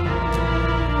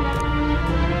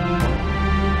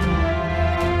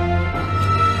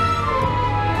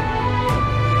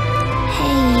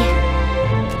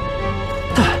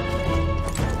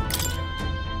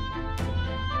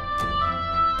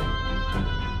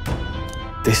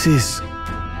 This is...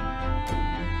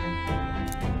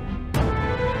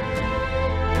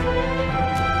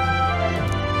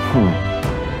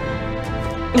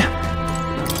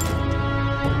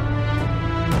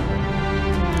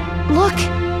 Look!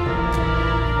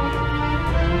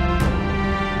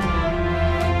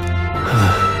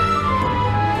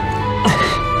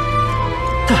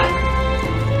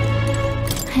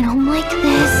 I don't like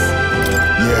this.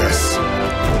 Yes.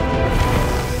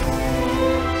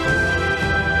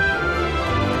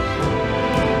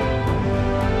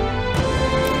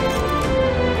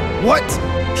 What?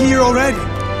 Here already?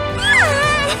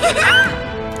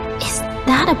 Is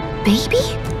that a baby?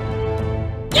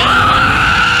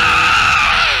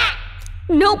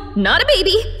 Nope, not a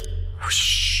baby.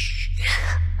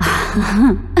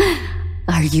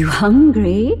 Are you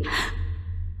hungry?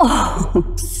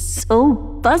 Oh,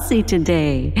 so fussy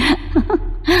today.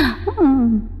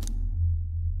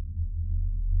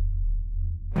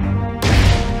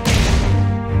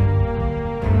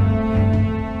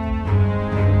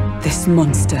 This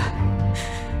monster.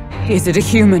 Is it a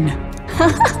human?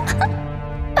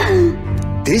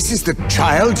 This is the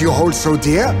child you hold so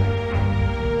dear?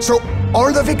 So,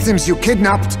 all the victims you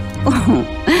kidnapped? Oh,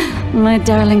 my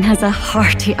darling has a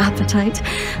hearty appetite.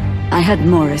 I had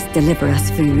Morris deliver us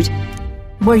food.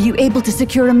 Were you able to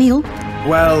secure a meal?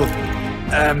 Well,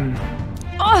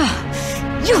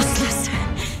 Useless!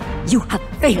 You have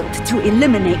failed to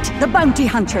eliminate the bounty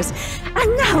hunters,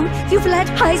 and now you've let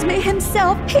Heisme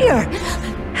himself here.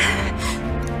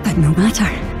 But no matter.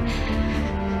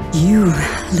 You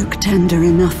look tender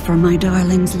enough for my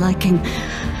darling's liking.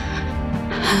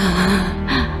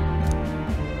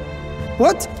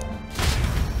 what?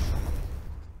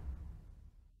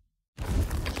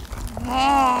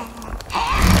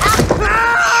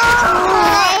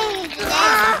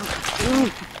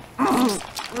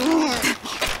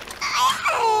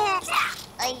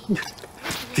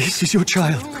 This is your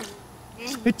child.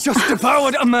 It just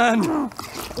devoured a man.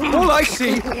 All I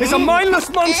see is a mindless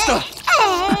monster.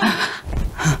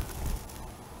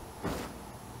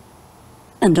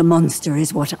 And a monster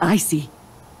is what I see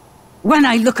when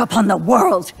I look upon the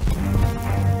world.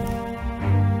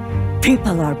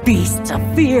 People are beasts of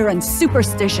fear and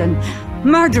superstition,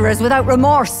 murderers without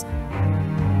remorse.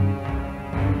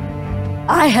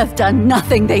 I have done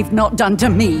nothing they've not done to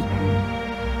me.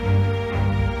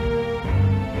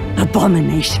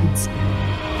 Abominations.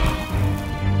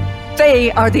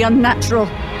 They are the unnatural.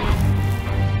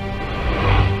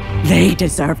 They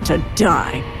deserve to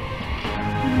die.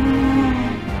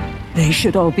 They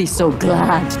should all be so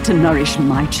glad to nourish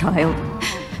my child.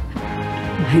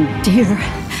 My dear,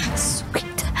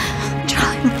 sweet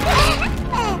child.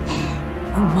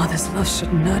 A mother's love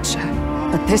should nurture,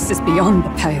 but this is beyond the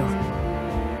pale.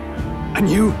 And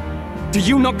you? Do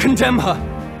you not condemn her?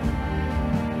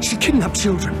 She kidnapped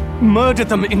children, murdered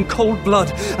them in cold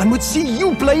blood, and would see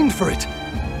you blamed for it.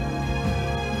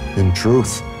 In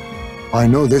truth, I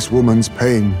know this woman's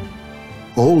pain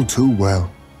all too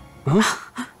well. Huh?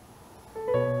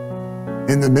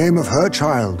 In the name of her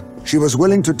child, she was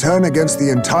willing to turn against the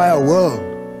entire world.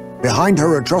 Behind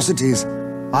her atrocities,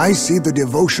 I see the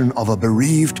devotion of a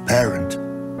bereaved parent.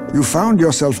 You found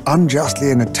yourself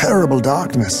unjustly in a terrible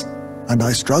darkness, and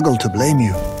I struggle to blame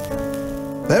you.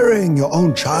 Burying your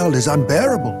own child is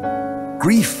unbearable.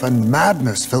 Grief and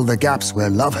madness fill the gaps where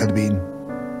love had been.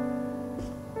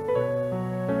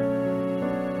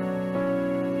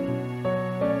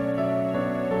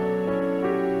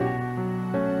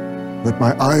 But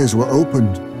my eyes were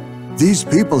opened. These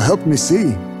people helped me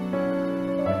see.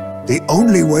 The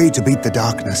only way to beat the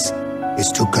darkness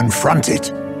is to confront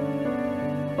it.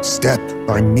 Step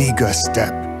by meager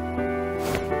step.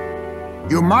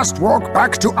 You must walk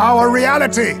back to our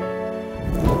reality.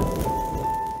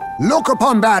 Look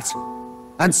upon that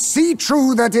and see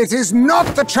true that it is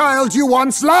not the child you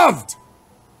once loved.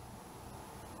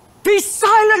 Be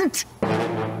silent!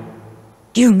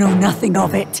 You know nothing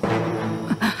of it.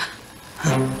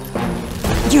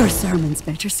 Your sermons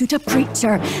better suit a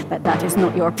preacher, but that is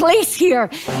not your place here.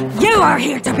 You are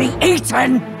here to be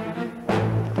eaten!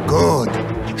 Good.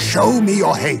 Show me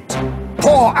your hate.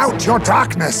 Pour out your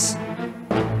darkness.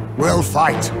 We'll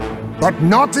fight, but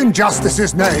not in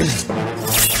justice's name.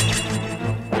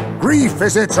 Grief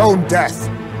is its own death,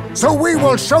 so we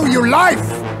will show you life!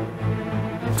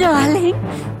 Darling,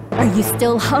 are you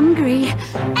still hungry?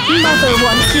 Mother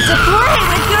wants you to play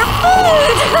with your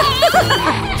food!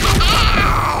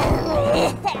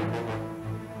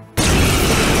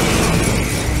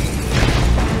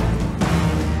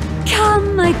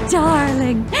 Come, my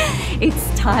darling.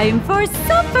 It's time for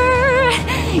supper.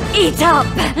 Eat up!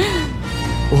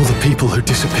 All the people who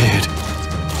disappeared.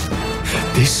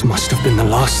 This must have been the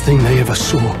last thing they ever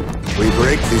saw. We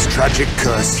break this tragic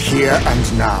curse here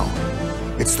and now.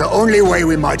 It's the only way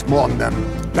we might mourn them.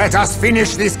 Let us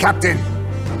finish this, Captain.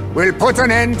 We'll put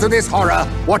an end to this horror,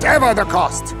 whatever the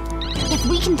cost. If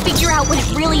we can figure out what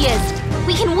it really is,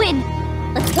 we can win.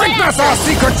 Let's get Witness our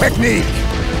secret technique!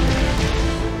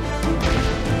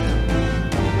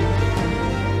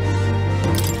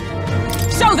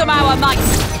 Show them our might!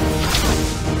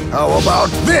 How about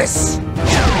this?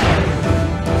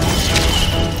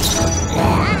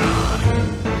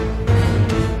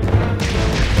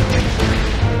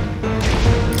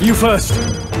 You first.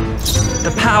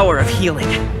 The power of healing.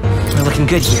 We're looking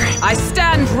good here. I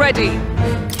stand ready.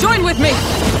 Join with me.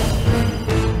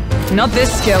 Not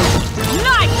this skill.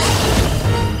 Knight!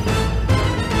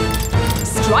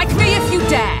 Strike me if you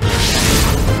dare.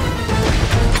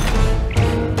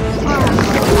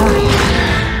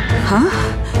 Huh?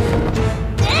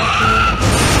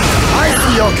 I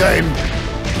see your game.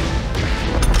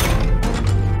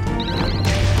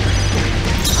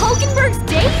 Hulkenberg's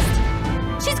dazed?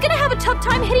 She's gonna have a tough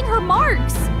time hitting her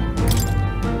marks.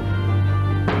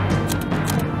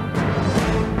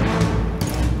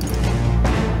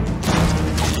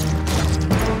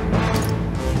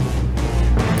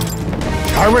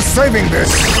 I was saving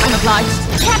this. I'm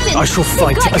obliged. Captain, I shall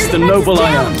fight got as your the defenses noble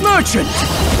I down. am. Merchant!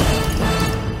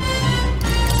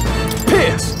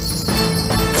 Pierce!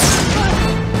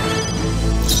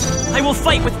 I will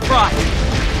fight with pride.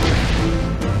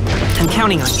 I'm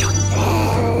counting on you.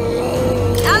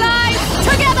 Allies,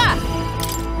 together!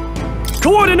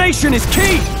 Coordination is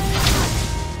key!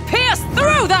 Pierce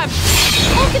through them!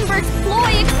 Hulkenberg's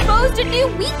ploy exposed a new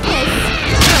weakness.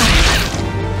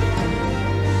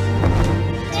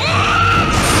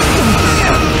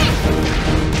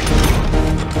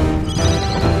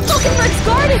 Hulkenberg's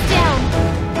guard is down.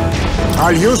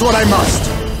 I'll use what I must.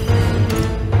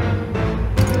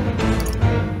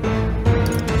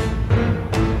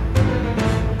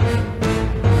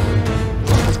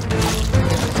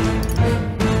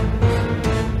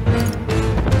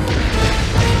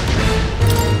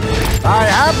 I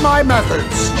have my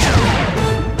methods.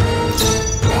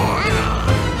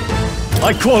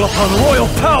 I call upon royal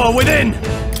power within!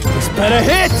 This better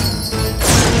hit!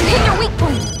 You hit your weak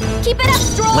point. Keep it up,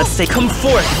 Stroll. Let's say come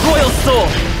forth, royal soul!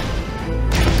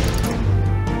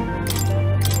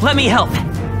 Let me help.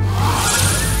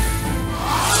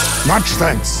 Much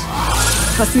thanks.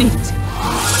 Was nicht.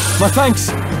 My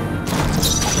thanks!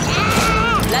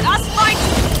 Let us fight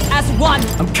as one.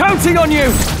 I'm counting on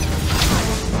you!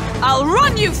 I'll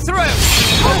run you through!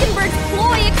 Hulkenberg's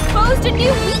ploy exposed a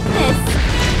new weakness!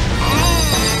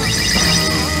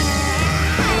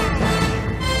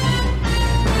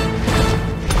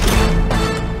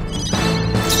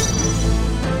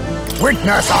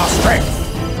 Witness our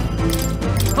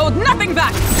strength! Hold nothing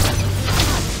back!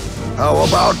 How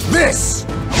about this?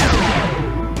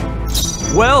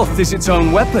 Wealth is its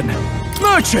own weapon.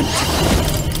 Merchant!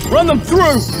 Run them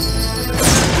through!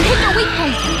 Hit the weak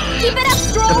point! Keep it up,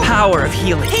 Stroll! The power of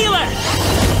healing. Healer!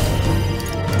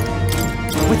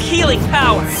 With healing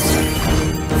power.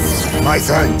 My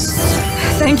thanks.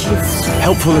 Thank you.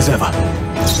 Helpful as ever.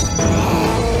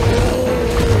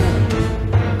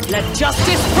 Let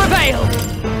justice prevail!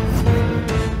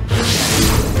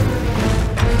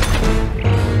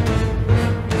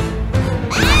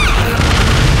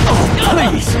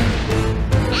 Please!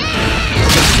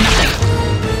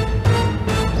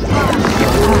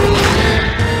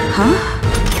 Huh?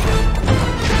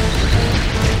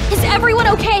 Is everyone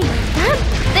okay? That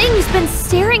thing's been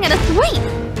staring at us. Wait!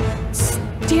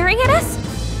 Staring at us?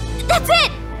 That's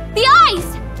it! The eyes!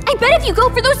 I bet if you go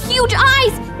for those huge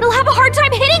eyes, it'll have a hard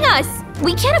time hitting us!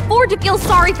 We can't afford to feel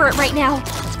sorry for it right now.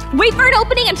 Wait for an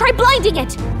opening and try blinding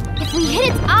it! If we hit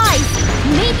its eyes,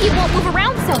 maybe it won't move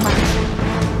around so much.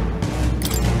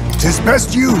 'Tis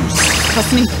best used.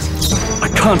 Trust me. I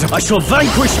can't. I shall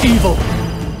vanquish evil.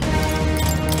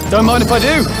 Don't mind if I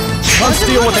do. Can't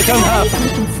steal what they don't have. We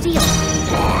can steal.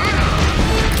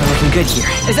 We're looking good here.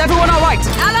 Is everyone alright?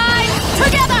 Allies,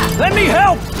 together! Let me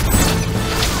help!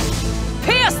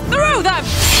 Pierce through them!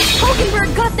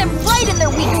 Hulkenberg got them right in their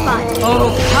weak spot. Oh,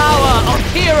 power of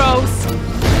heroes!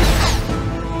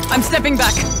 I'm stepping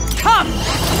back. Come!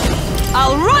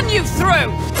 I'll run you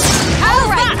through! How's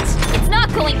Right. that? It's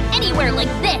not going anywhere like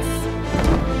this.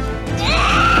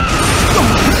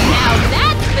 Now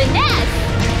that's finesse!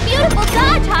 Beautiful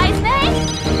dodge, Heisman!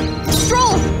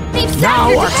 Stroll, they've sapped Now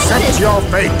your accept defenses. your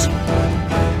fate.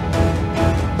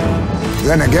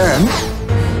 Then again,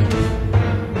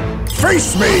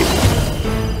 face me.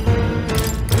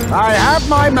 I have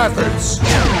my methods.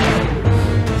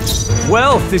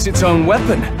 Wealth is its own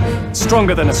weapon.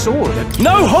 Stronger than a sword.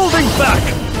 No holding back!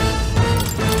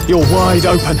 You're wide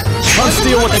open. Can't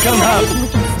steal what they don't have. We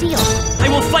can steal. I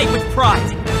will fight with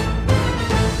pride.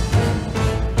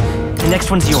 The next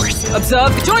one's yours.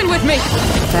 Observe, join with me!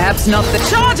 Perhaps not the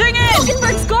charging in!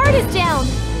 Hulkenberg's guard is down.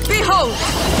 Behold!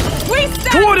 We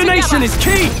stand Coordination together. is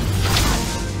key!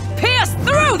 Pierce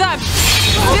through them!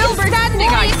 Still Hulkenberg's standing,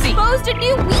 ploy I see! exposed a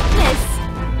new weakness.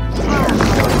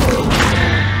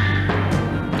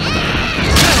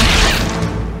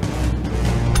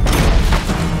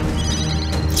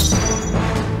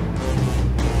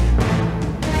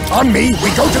 On me, we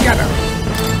go together.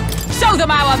 Show them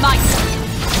our might!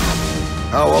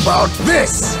 How about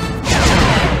this?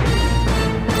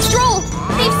 Stroll,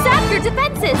 they've sapped your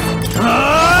defenses.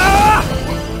 Ah!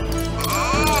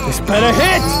 This better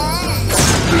hit!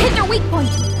 You hit their weak point.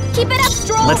 Keep it up,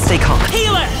 Stroll. Let's stay calm.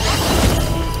 Healer!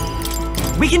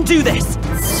 We can do this!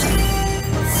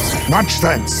 Much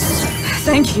thanks.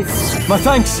 Thank you. My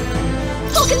thanks.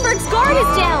 Hulkenberg's guard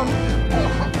is down.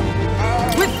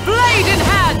 With blade in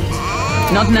hand!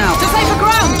 Not now. To safer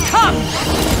ground, come!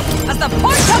 As the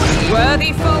point of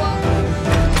worthy foe.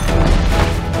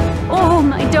 Oh,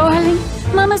 my darling.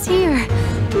 Mama's here.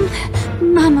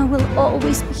 Mama will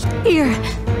always be here.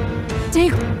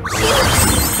 Take...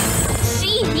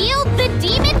 She healed the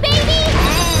demon baby?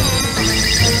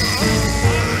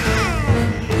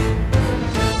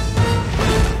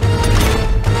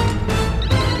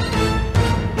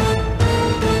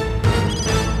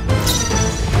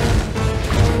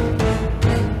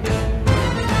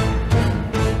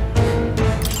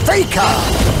 Faker!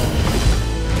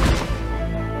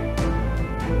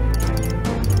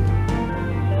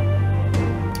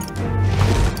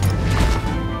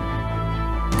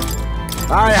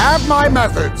 I have my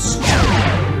methods.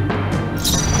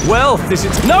 Wealth is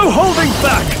its... No holding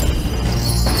back!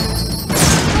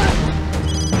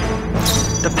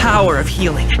 The power of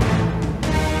healing.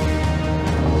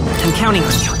 I'm counting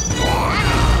on you.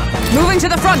 Moving to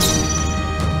the front!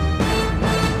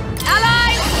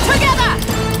 Allies,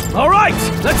 together! All right,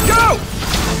 let's go!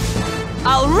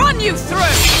 I'll run you through!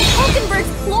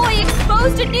 Hulkenberg's ploy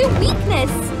exposed a new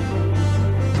weakness.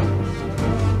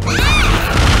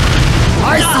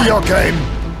 I see your game.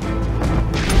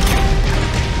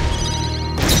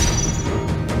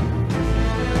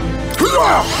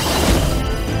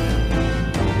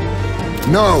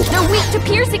 No. They're weak to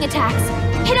piercing attacks.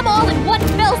 Hit them all in one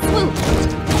fell swoop.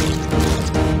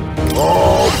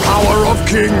 Oh, power of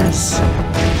kings!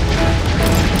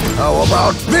 How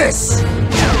about this?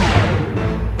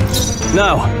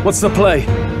 Now, what's the play?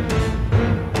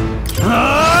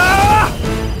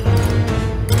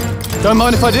 Don't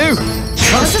mind if I do.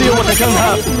 Can't steal what they don't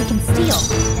have. We can steal.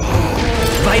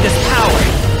 Vitus power.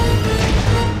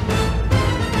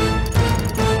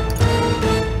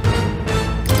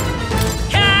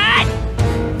 Cat!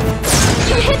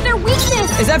 You hit their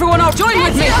weakness. Is everyone out? Join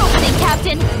with me! That's your opening,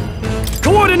 Captain.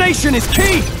 Coordination is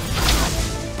key!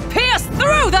 Pierce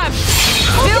through them!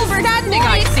 Still standing,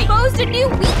 I see! Exposed a new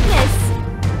weakness.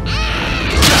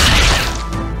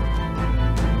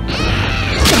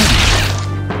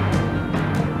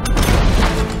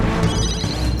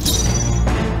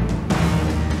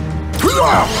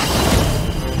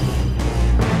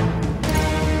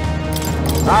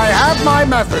 I have my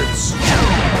methods.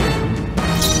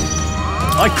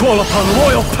 I call upon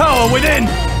royal power within!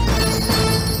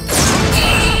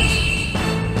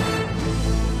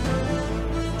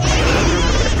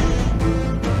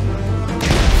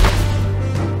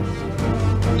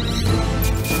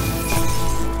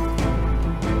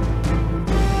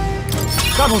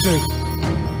 That'll do.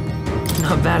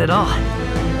 Not bad at all.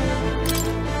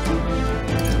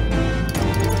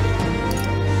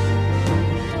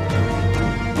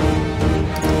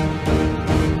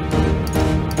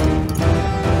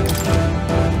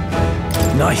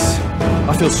 Nice.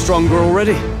 I feel stronger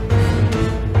already.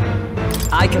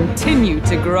 I continue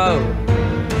to grow.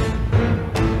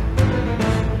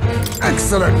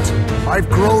 Excellent. I've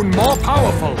grown more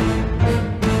powerful.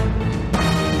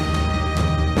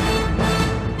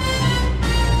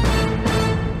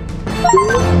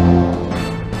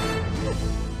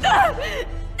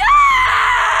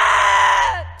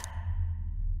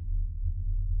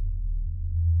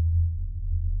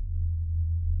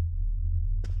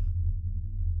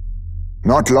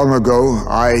 Not long ago,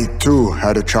 I too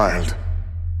had a child.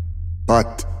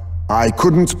 But I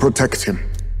couldn't protect him.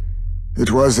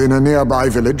 It was in a nearby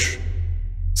village.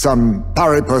 Some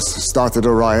paripus started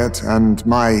a riot, and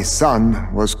my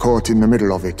son was caught in the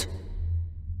middle of it.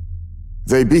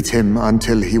 They beat him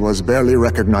until he was barely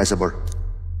recognizable.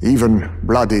 Even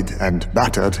bloodied and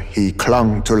battered, he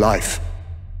clung to life.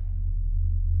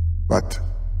 But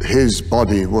his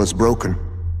body was broken.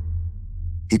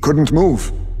 He couldn't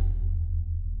move.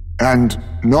 And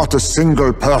not a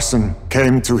single person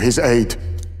came to his aid.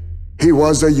 He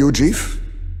was a Ujif,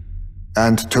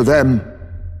 and to them,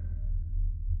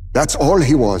 that's all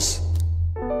he was.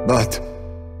 But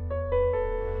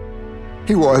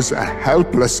he was a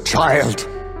helpless child,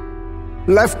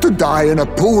 left to die in a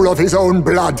pool of his own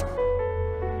blood.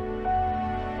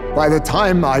 By the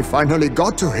time I finally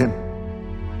got to him,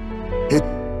 it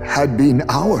had been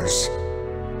hours.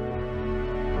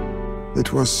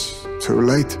 It was too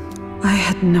late. I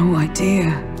had no idea.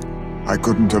 I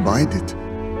couldn't abide it.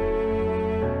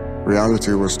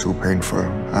 Reality was too painful,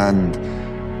 and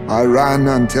I ran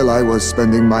until I was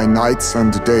spending my nights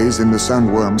and days in the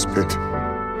sandworm's pit.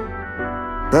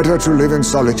 Better to live in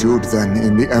solitude than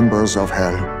in the embers of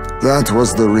hell. That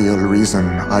was the real reason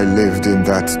I lived in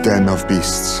that den of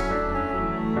beasts.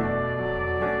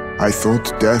 I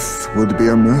thought death would be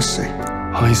a mercy.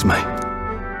 Heisme.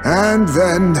 And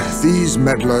then these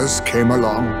meddlers came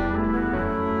along.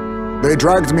 They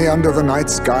dragged me under the night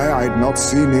sky I'd not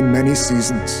seen in many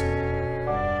seasons.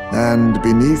 And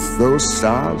beneath those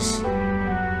stars,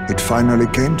 it finally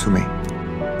came to me.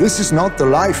 This is not the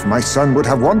life my son would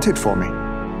have wanted for me.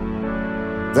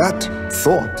 That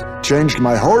thought changed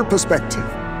my whole perspective.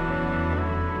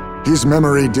 His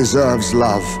memory deserves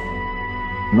love,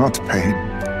 not pain.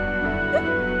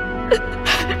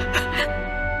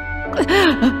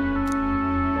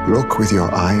 Look with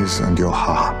your eyes and your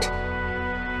heart.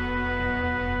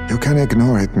 You can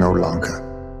ignore it no longer.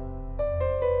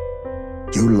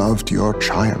 You loved your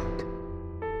child,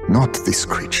 not this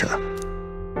creature.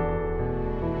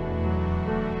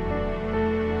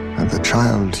 And the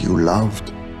child you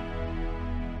loved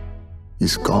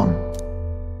is gone.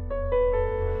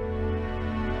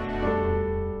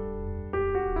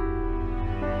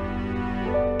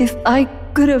 If I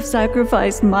could have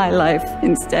sacrificed my life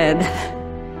instead,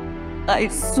 I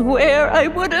swear I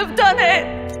would have done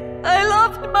it. I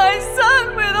loved my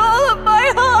son with all of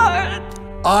my heart.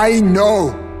 I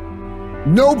know.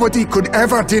 Nobody could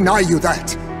ever deny you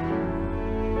that.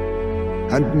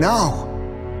 And now,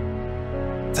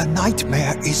 the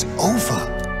nightmare is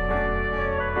over.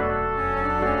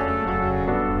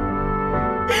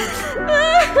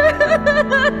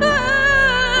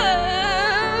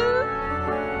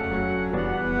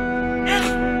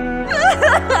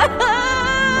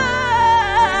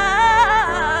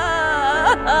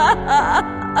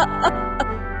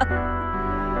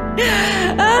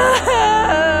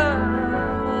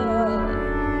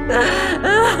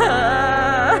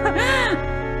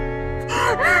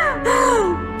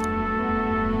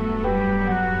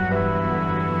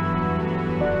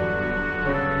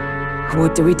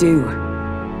 What do we do?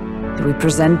 Do we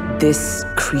present this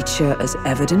creature as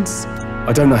evidence?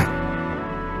 I don't know.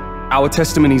 Our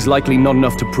testimony's likely not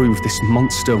enough to prove this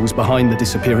monster was behind the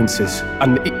disappearances,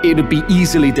 and it'd be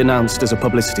easily denounced as a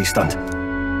publicity stunt.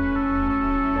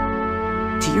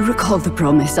 Do you recall the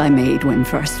promise I made when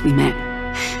first we met?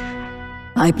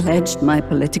 I pledged my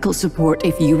political support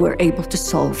if you were able to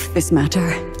solve this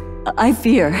matter. I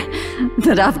fear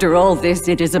that after all this,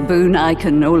 it is a boon I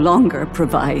can no longer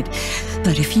provide.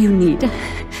 But if you need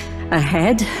a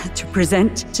head to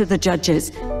present to the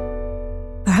judges,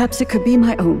 perhaps it could be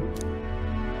my own.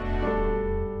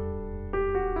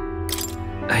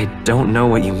 I don't know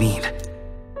what you mean.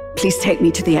 Please take me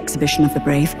to the exhibition of the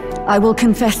brave. I will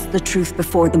confess the truth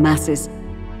before the masses.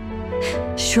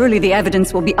 Surely the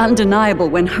evidence will be undeniable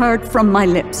when heard from my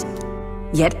lips.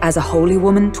 Yet as a holy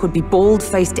woman, 'twould be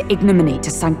bold-faced ignominy to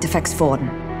sanctifex forden.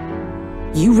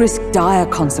 You risk dire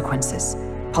consequences,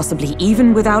 possibly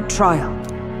even without trial.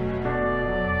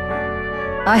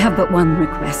 I have but one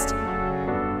request.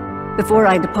 Before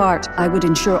I depart, I would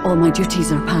ensure all my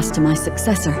duties are passed to my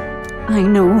successor. I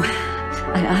know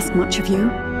I ask much of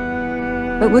you,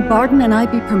 but would Barden and I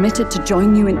be permitted to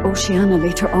join you in Oceania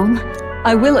later on?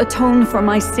 I will atone for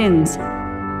my sins.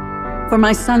 For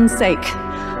my son's sake,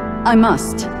 I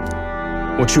must.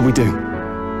 What should we do?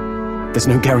 There's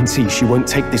no guarantee she won't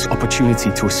take this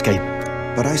opportunity to escape.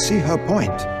 But I see her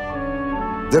point.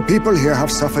 The people here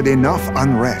have suffered enough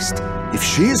unrest. If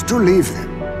she is to leave them,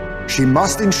 she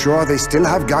must ensure they still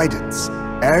have guidance,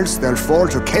 else they'll fall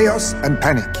to chaos and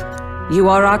panic. You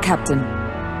are our captain.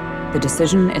 The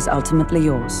decision is ultimately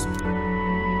yours.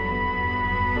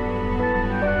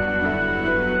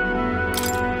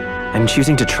 I'm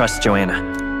choosing to trust Joanna.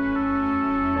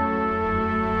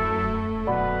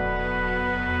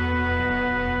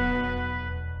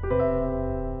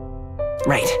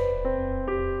 Right.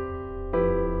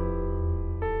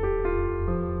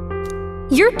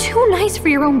 You're too nice for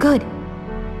your own good.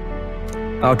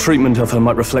 Our treatment of her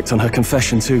might reflect on her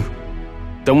confession too.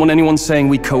 Don't want anyone saying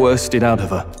we coerced it out of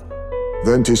her.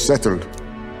 Then 'tis settled.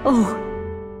 Oh,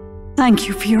 thank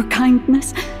you for your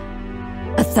kindness.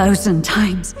 1,000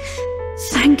 times.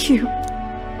 Thank you.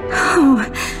 Oh,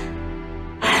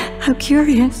 how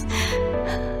curious.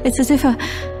 It's as if the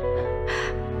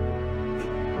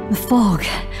fog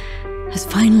has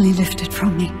finally lifted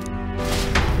from me.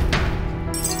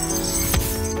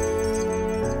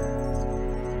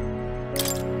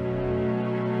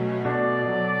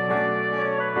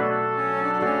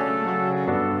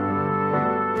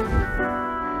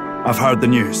 I've heard the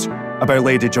news about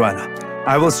Lady Joanna.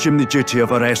 I will assume the duty of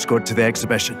her escort to the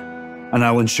exhibition, and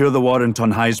I'll ensure the warrant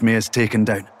on Heisme is taken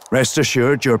down. Rest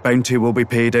assured your bounty will be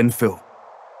paid in full.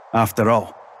 After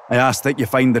all, I asked that you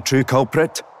find the true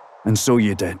culprit, and so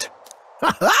you did.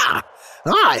 Ha ha!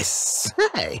 I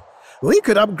say, we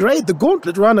could upgrade the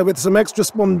gauntlet runner with some extra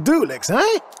spondulics,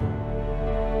 eh?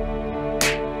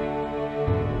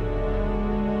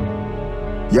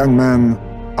 Young man,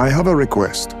 I have a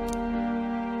request.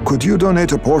 Could you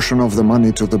donate a portion of the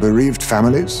money to the bereaved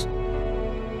families?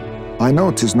 I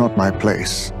know 'tis not my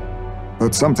place,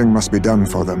 but something must be done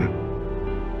for them.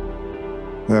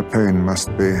 Their pain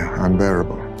must be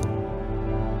unbearable.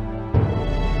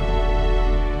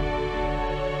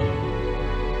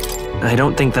 I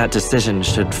don't think that decision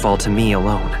should fall to me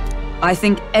alone. I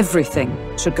think everything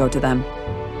should go to them,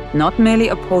 not merely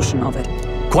a portion of it.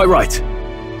 Quite right.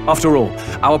 After all,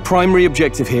 our primary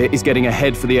objective here is getting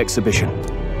ahead for the exhibition.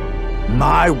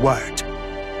 My word,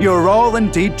 you're all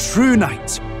indeed true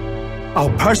knights.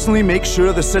 I'll personally make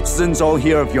sure the citizens all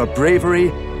hear of your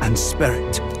bravery and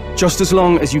spirit. Just as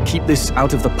long as you keep this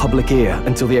out of the public ear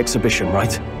until the exhibition,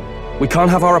 right? We can't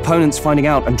have our opponents finding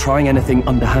out and trying anything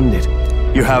underhanded.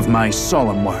 You have my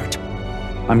solemn word.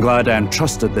 I'm glad I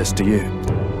entrusted this to you.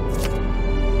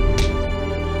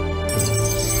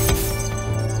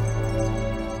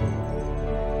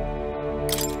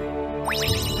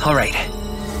 All right.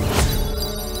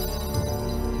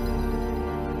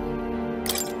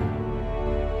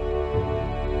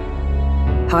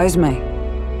 Heisme,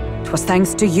 'twas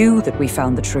thanks to you that we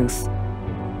found the truth.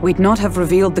 We'd not have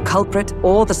revealed the culprit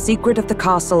or the secret of the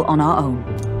castle on our own.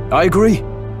 I agree.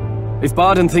 If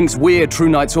Barden thinks we're true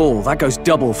knights all, that goes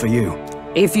double for you.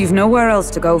 If you've nowhere else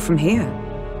to go from here,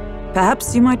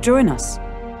 perhaps you might join us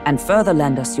and further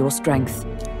lend us your strength.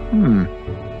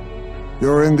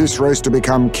 You're in this race to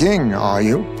become king, are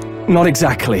you? Not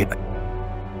exactly.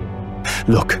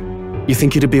 Look, you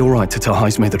think it'd be alright to tell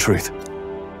Heisme the truth?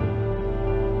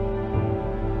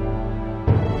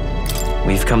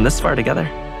 We've come this far together.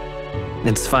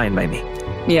 It's fine by me.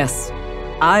 Yes.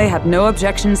 I have no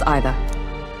objections either.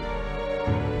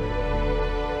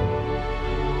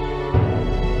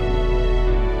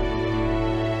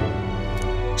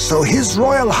 So His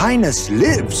Royal Highness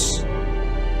lives.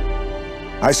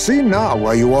 I see now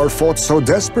why you all fought so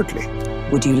desperately.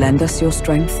 Would you lend us your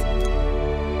strength?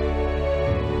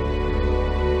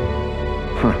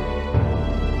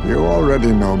 You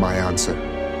already know my answer.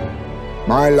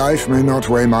 My life may not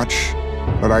weigh much,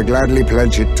 but I gladly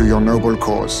pledge it to your noble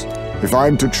cause. If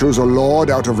I'm to choose a lord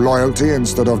out of loyalty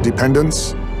instead of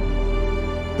dependence,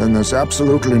 then there's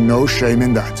absolutely no shame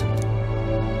in that.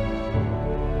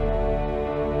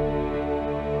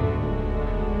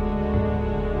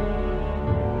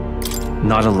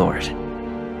 Not a lord.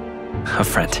 A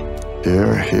friend.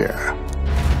 Hear, hear.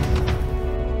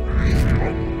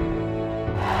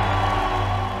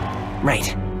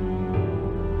 Right.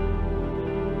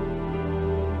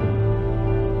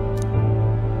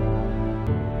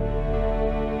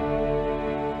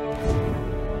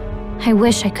 I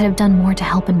wish I could have done more to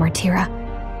help in Martira.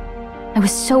 I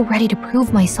was so ready to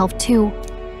prove myself, too.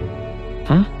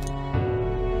 Huh?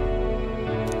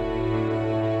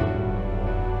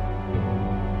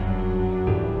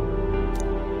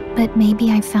 But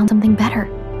maybe I found something better.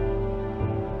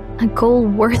 A goal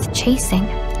worth chasing.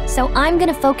 So I'm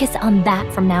gonna focus on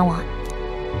that from now on.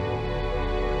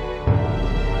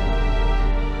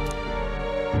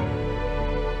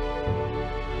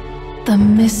 The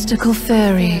mystical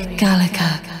fairy,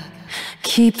 Gallica,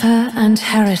 keeper and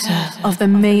heritor of the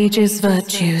mage's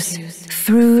virtues,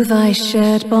 through thy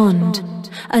shared bond,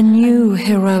 a new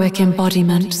heroic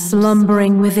embodiment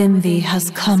slumbering within thee has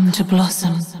come to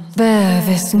blossom. Bear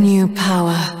this new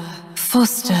power,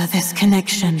 foster this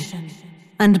connection,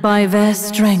 and by their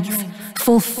strength,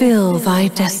 fulfill thy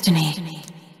destiny.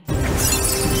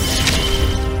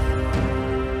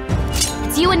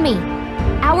 It's you and me.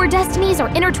 Our destinies are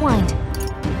intertwined.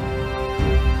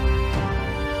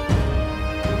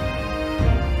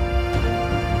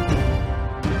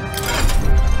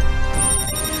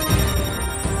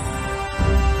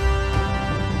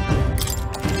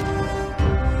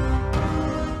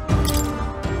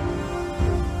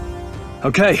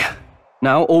 Okay,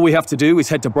 now all we have to do is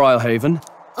head to Briarhaven.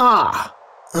 Ah,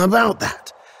 about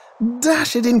that.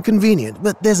 Dash it inconvenient,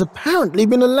 but there's apparently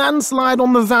been a landslide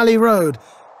on the Valley Road.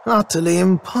 Utterly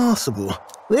impassable.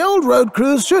 The old road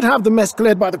crews should have the mess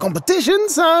cleared by the competition,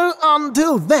 so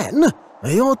until then,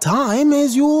 your time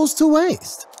is yours to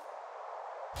waste.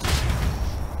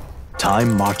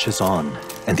 Time marches on,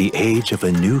 and the age of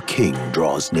a new king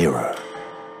draws nearer.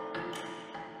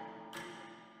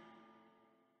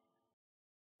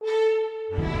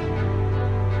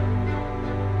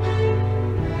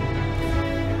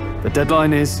 The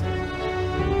deadline is...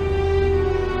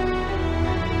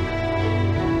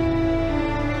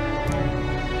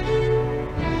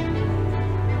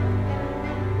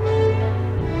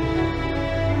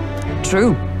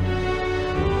 True.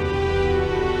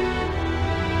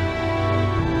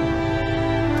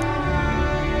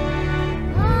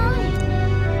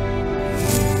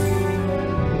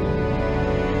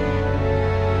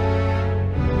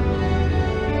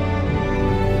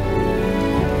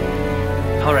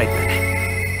 All right.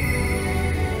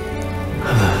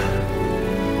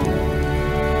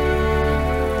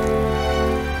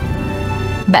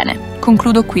 Bene,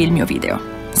 concludo qui il mio video.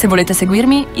 Se volete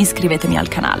seguirmi, iscrivetevi al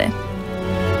canale.